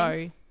 All the go,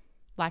 things.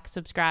 Like,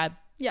 subscribe,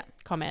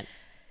 comment,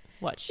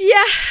 watch.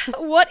 Yeah.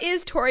 What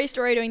is Tori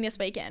Story doing this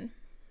weekend?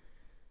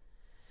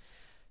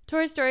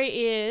 Tori Story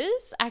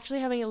is actually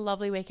having a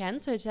lovely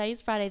weekend. So today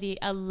is Friday the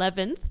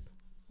 11th.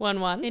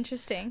 1/1.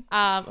 Interesting.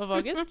 Of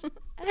August.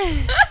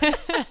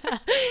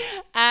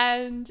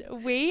 And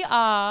we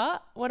are,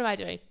 what am I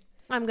doing?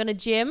 I'm going to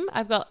gym.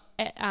 I've got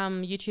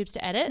YouTubes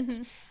to edit.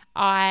 Mm-hmm.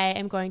 I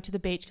am going to the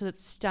beach because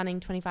it's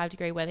stunning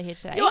 25-degree weather here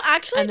today. You're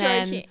actually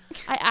joking.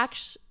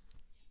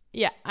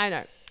 I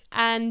know.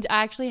 And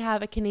I actually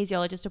have a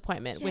kinesiologist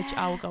appointment, which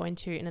I will go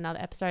into in another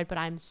episode, but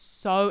I'm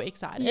so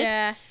excited.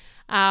 Yeah.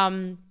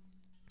 And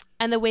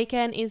the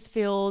weekend is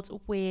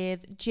filled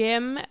with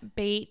gym,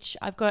 beach.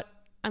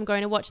 I'm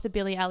going to watch the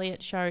Billy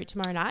Elliot show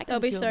tomorrow night.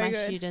 That'll be so good.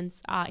 My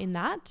students are in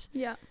that.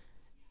 Yeah.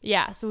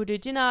 Yeah. So we'll do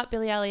dinner,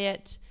 Billy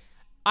Elliot.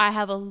 I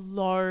have a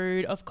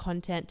load of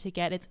content to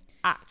get. It's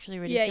actually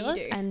ridiculous.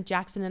 Yeah, you do. And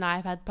Jackson and I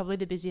have had probably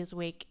the busiest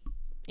week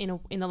in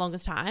the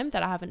longest time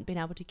that I haven't been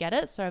able to get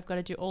it. So I've got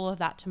to do all of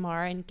that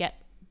tomorrow and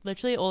get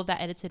literally all of that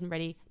edited and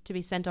ready to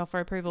be sent off for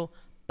approval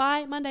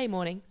by Monday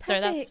morning. Perfect. So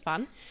that's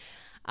fun.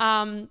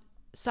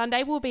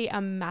 Sunday will be a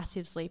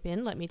massive sleep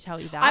in, let me tell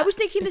you that. I was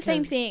thinking the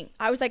same thing.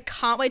 I was like,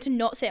 can't wait to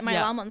not set my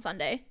alarm on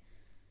Sunday.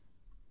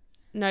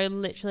 No,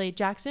 literally,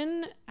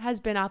 Jackson has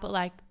been up at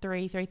like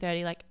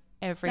 3:30 like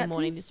every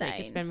morning this week.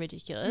 It's been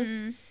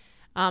ridiculous.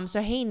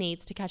 So he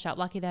needs to catch up.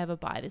 Lucky they have a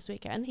bye this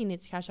weekend. He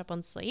needs to catch up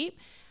on sleep.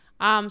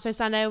 So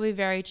Sunday will be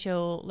very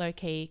chill,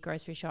 low-key,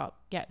 grocery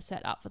shop, get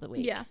set up for the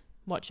week. Yeah.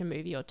 Watch a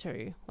movie or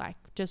two. Like,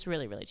 just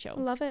really, really chill.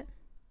 I love it.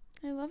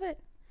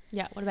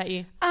 Yeah, what about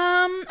you?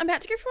 I'm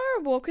about to go for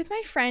a walk with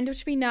my friend, which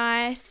would be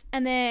nice.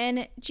 And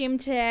then gym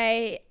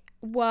today,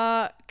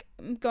 work,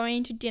 I'm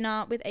going to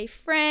dinner with a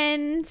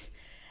friend.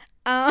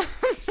 Oh,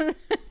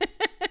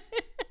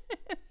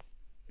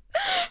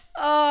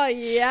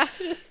 yeah.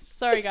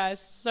 Sorry,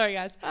 guys.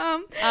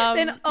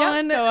 Then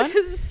on,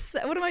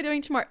 what am I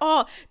doing tomorrow?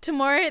 Oh,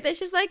 tomorrow there's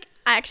just like,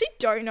 I actually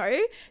don't know.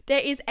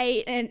 There is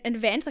an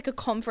event, like a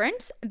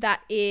conference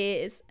that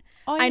is...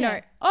 Oh, yeah. I know.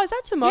 Oh, is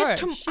that tomorrow?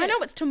 Yeah, I know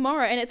it's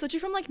tomorrow, and it's literally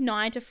from like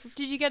 9 to...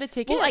 Did you get a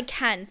ticket? Well, I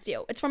can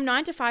still. It's from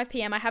 9 to 5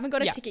 p.m. I haven't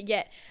got a ticket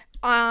yet.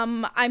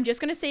 I'm just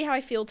going to see how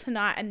I feel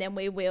tonight, and then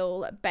we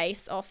will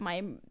base off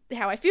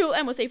how I feel,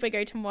 and we'll see if we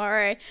go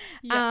tomorrow.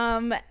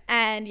 Yep.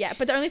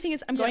 But the only thing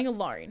is I'm going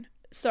alone.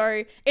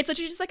 So it's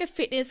literally just like a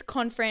fitness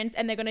conference,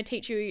 and they're going to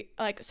teach you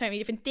like so many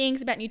different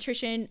things about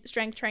nutrition,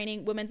 strength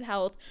training, women's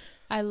health.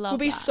 I love it. Will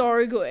be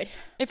so good.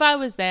 If I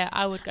was there,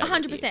 I would go.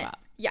 100%.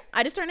 Yeah,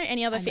 I just don't know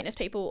any other fitness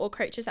people or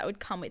coaches that would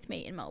come with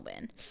me in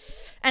Melbourne.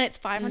 And it's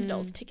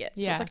 $500 ticket,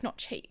 so it's like not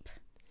cheap.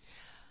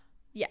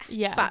 Yeah.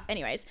 Yeah. But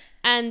anyways.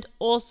 And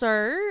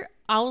also,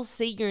 I'll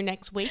see you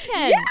next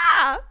weekend.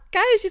 Yeah!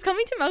 Guys, she's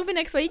coming to Melbourne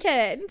next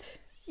weekend.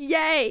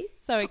 Yay.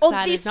 So excited.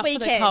 Or this not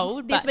weekend. For the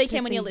cold, this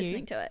weekend when you're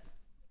listening to it.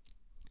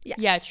 Yeah.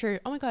 Yeah, true.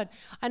 Oh my God.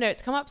 I know,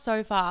 it's come up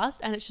so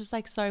fast and it's just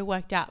like so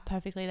worked out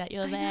perfectly that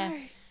you're there.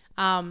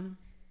 I know.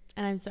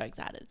 And I'm so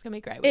excited. It's going to be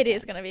a great weekend. It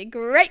is going to be a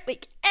great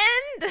weekend.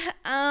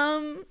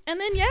 And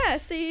then,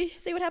 see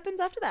what happens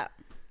after that.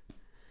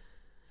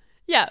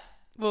 Yeah.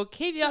 We'll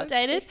keep you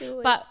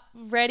updated, but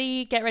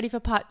get ready for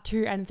part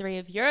 2 and 3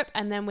 of Europe.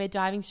 And then we're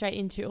diving straight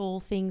into all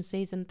things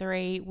season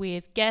 3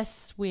 with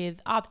guests,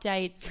 with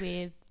updates,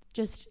 with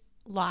just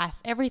life,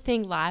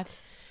 everything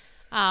life.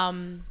 Yeah,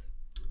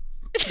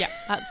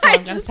 that's all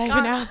I'm going to say for now.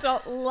 I can't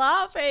stop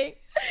laughing.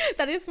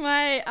 That is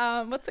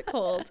my, what's it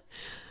called?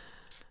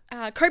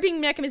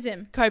 Coping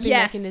mechanism.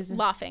 Mechanism.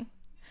 Laughing.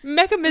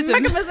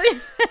 Mechanism.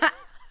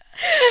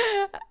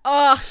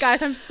 Oh,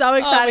 guys, I'm so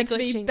excited to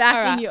be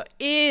back in your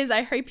ears.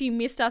 I hope you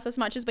missed us as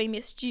much as we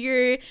missed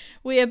you.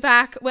 We're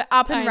back. We're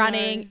up and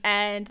running.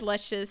 And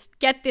let's just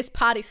get this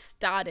party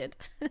started.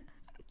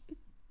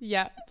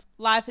 Yeah.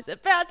 Life is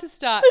about to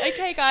start.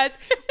 Okay, guys,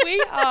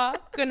 we are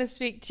going to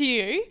speak to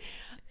you.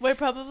 We're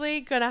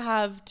probably going to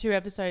have 2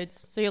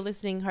 episodes. So you're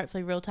listening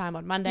hopefully real time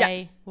on Monday.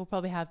 Yep. We'll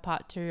probably have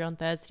part 2 on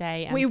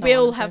Thursday. And we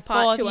will have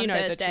part 2 on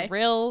Thursday. You know the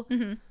drill.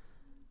 Mm-hmm.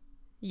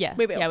 Yeah.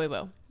 We will. Yeah, we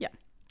will. Yeah.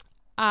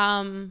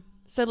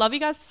 So love you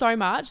guys so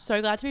much.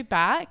 So glad to be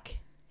back.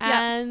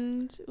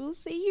 And we'll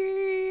see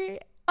you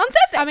on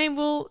Thursday. I mean,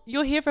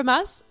 you'll hear from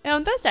us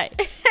on Thursday.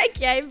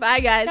 Okay, bye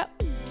guys.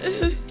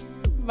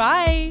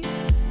 Bye.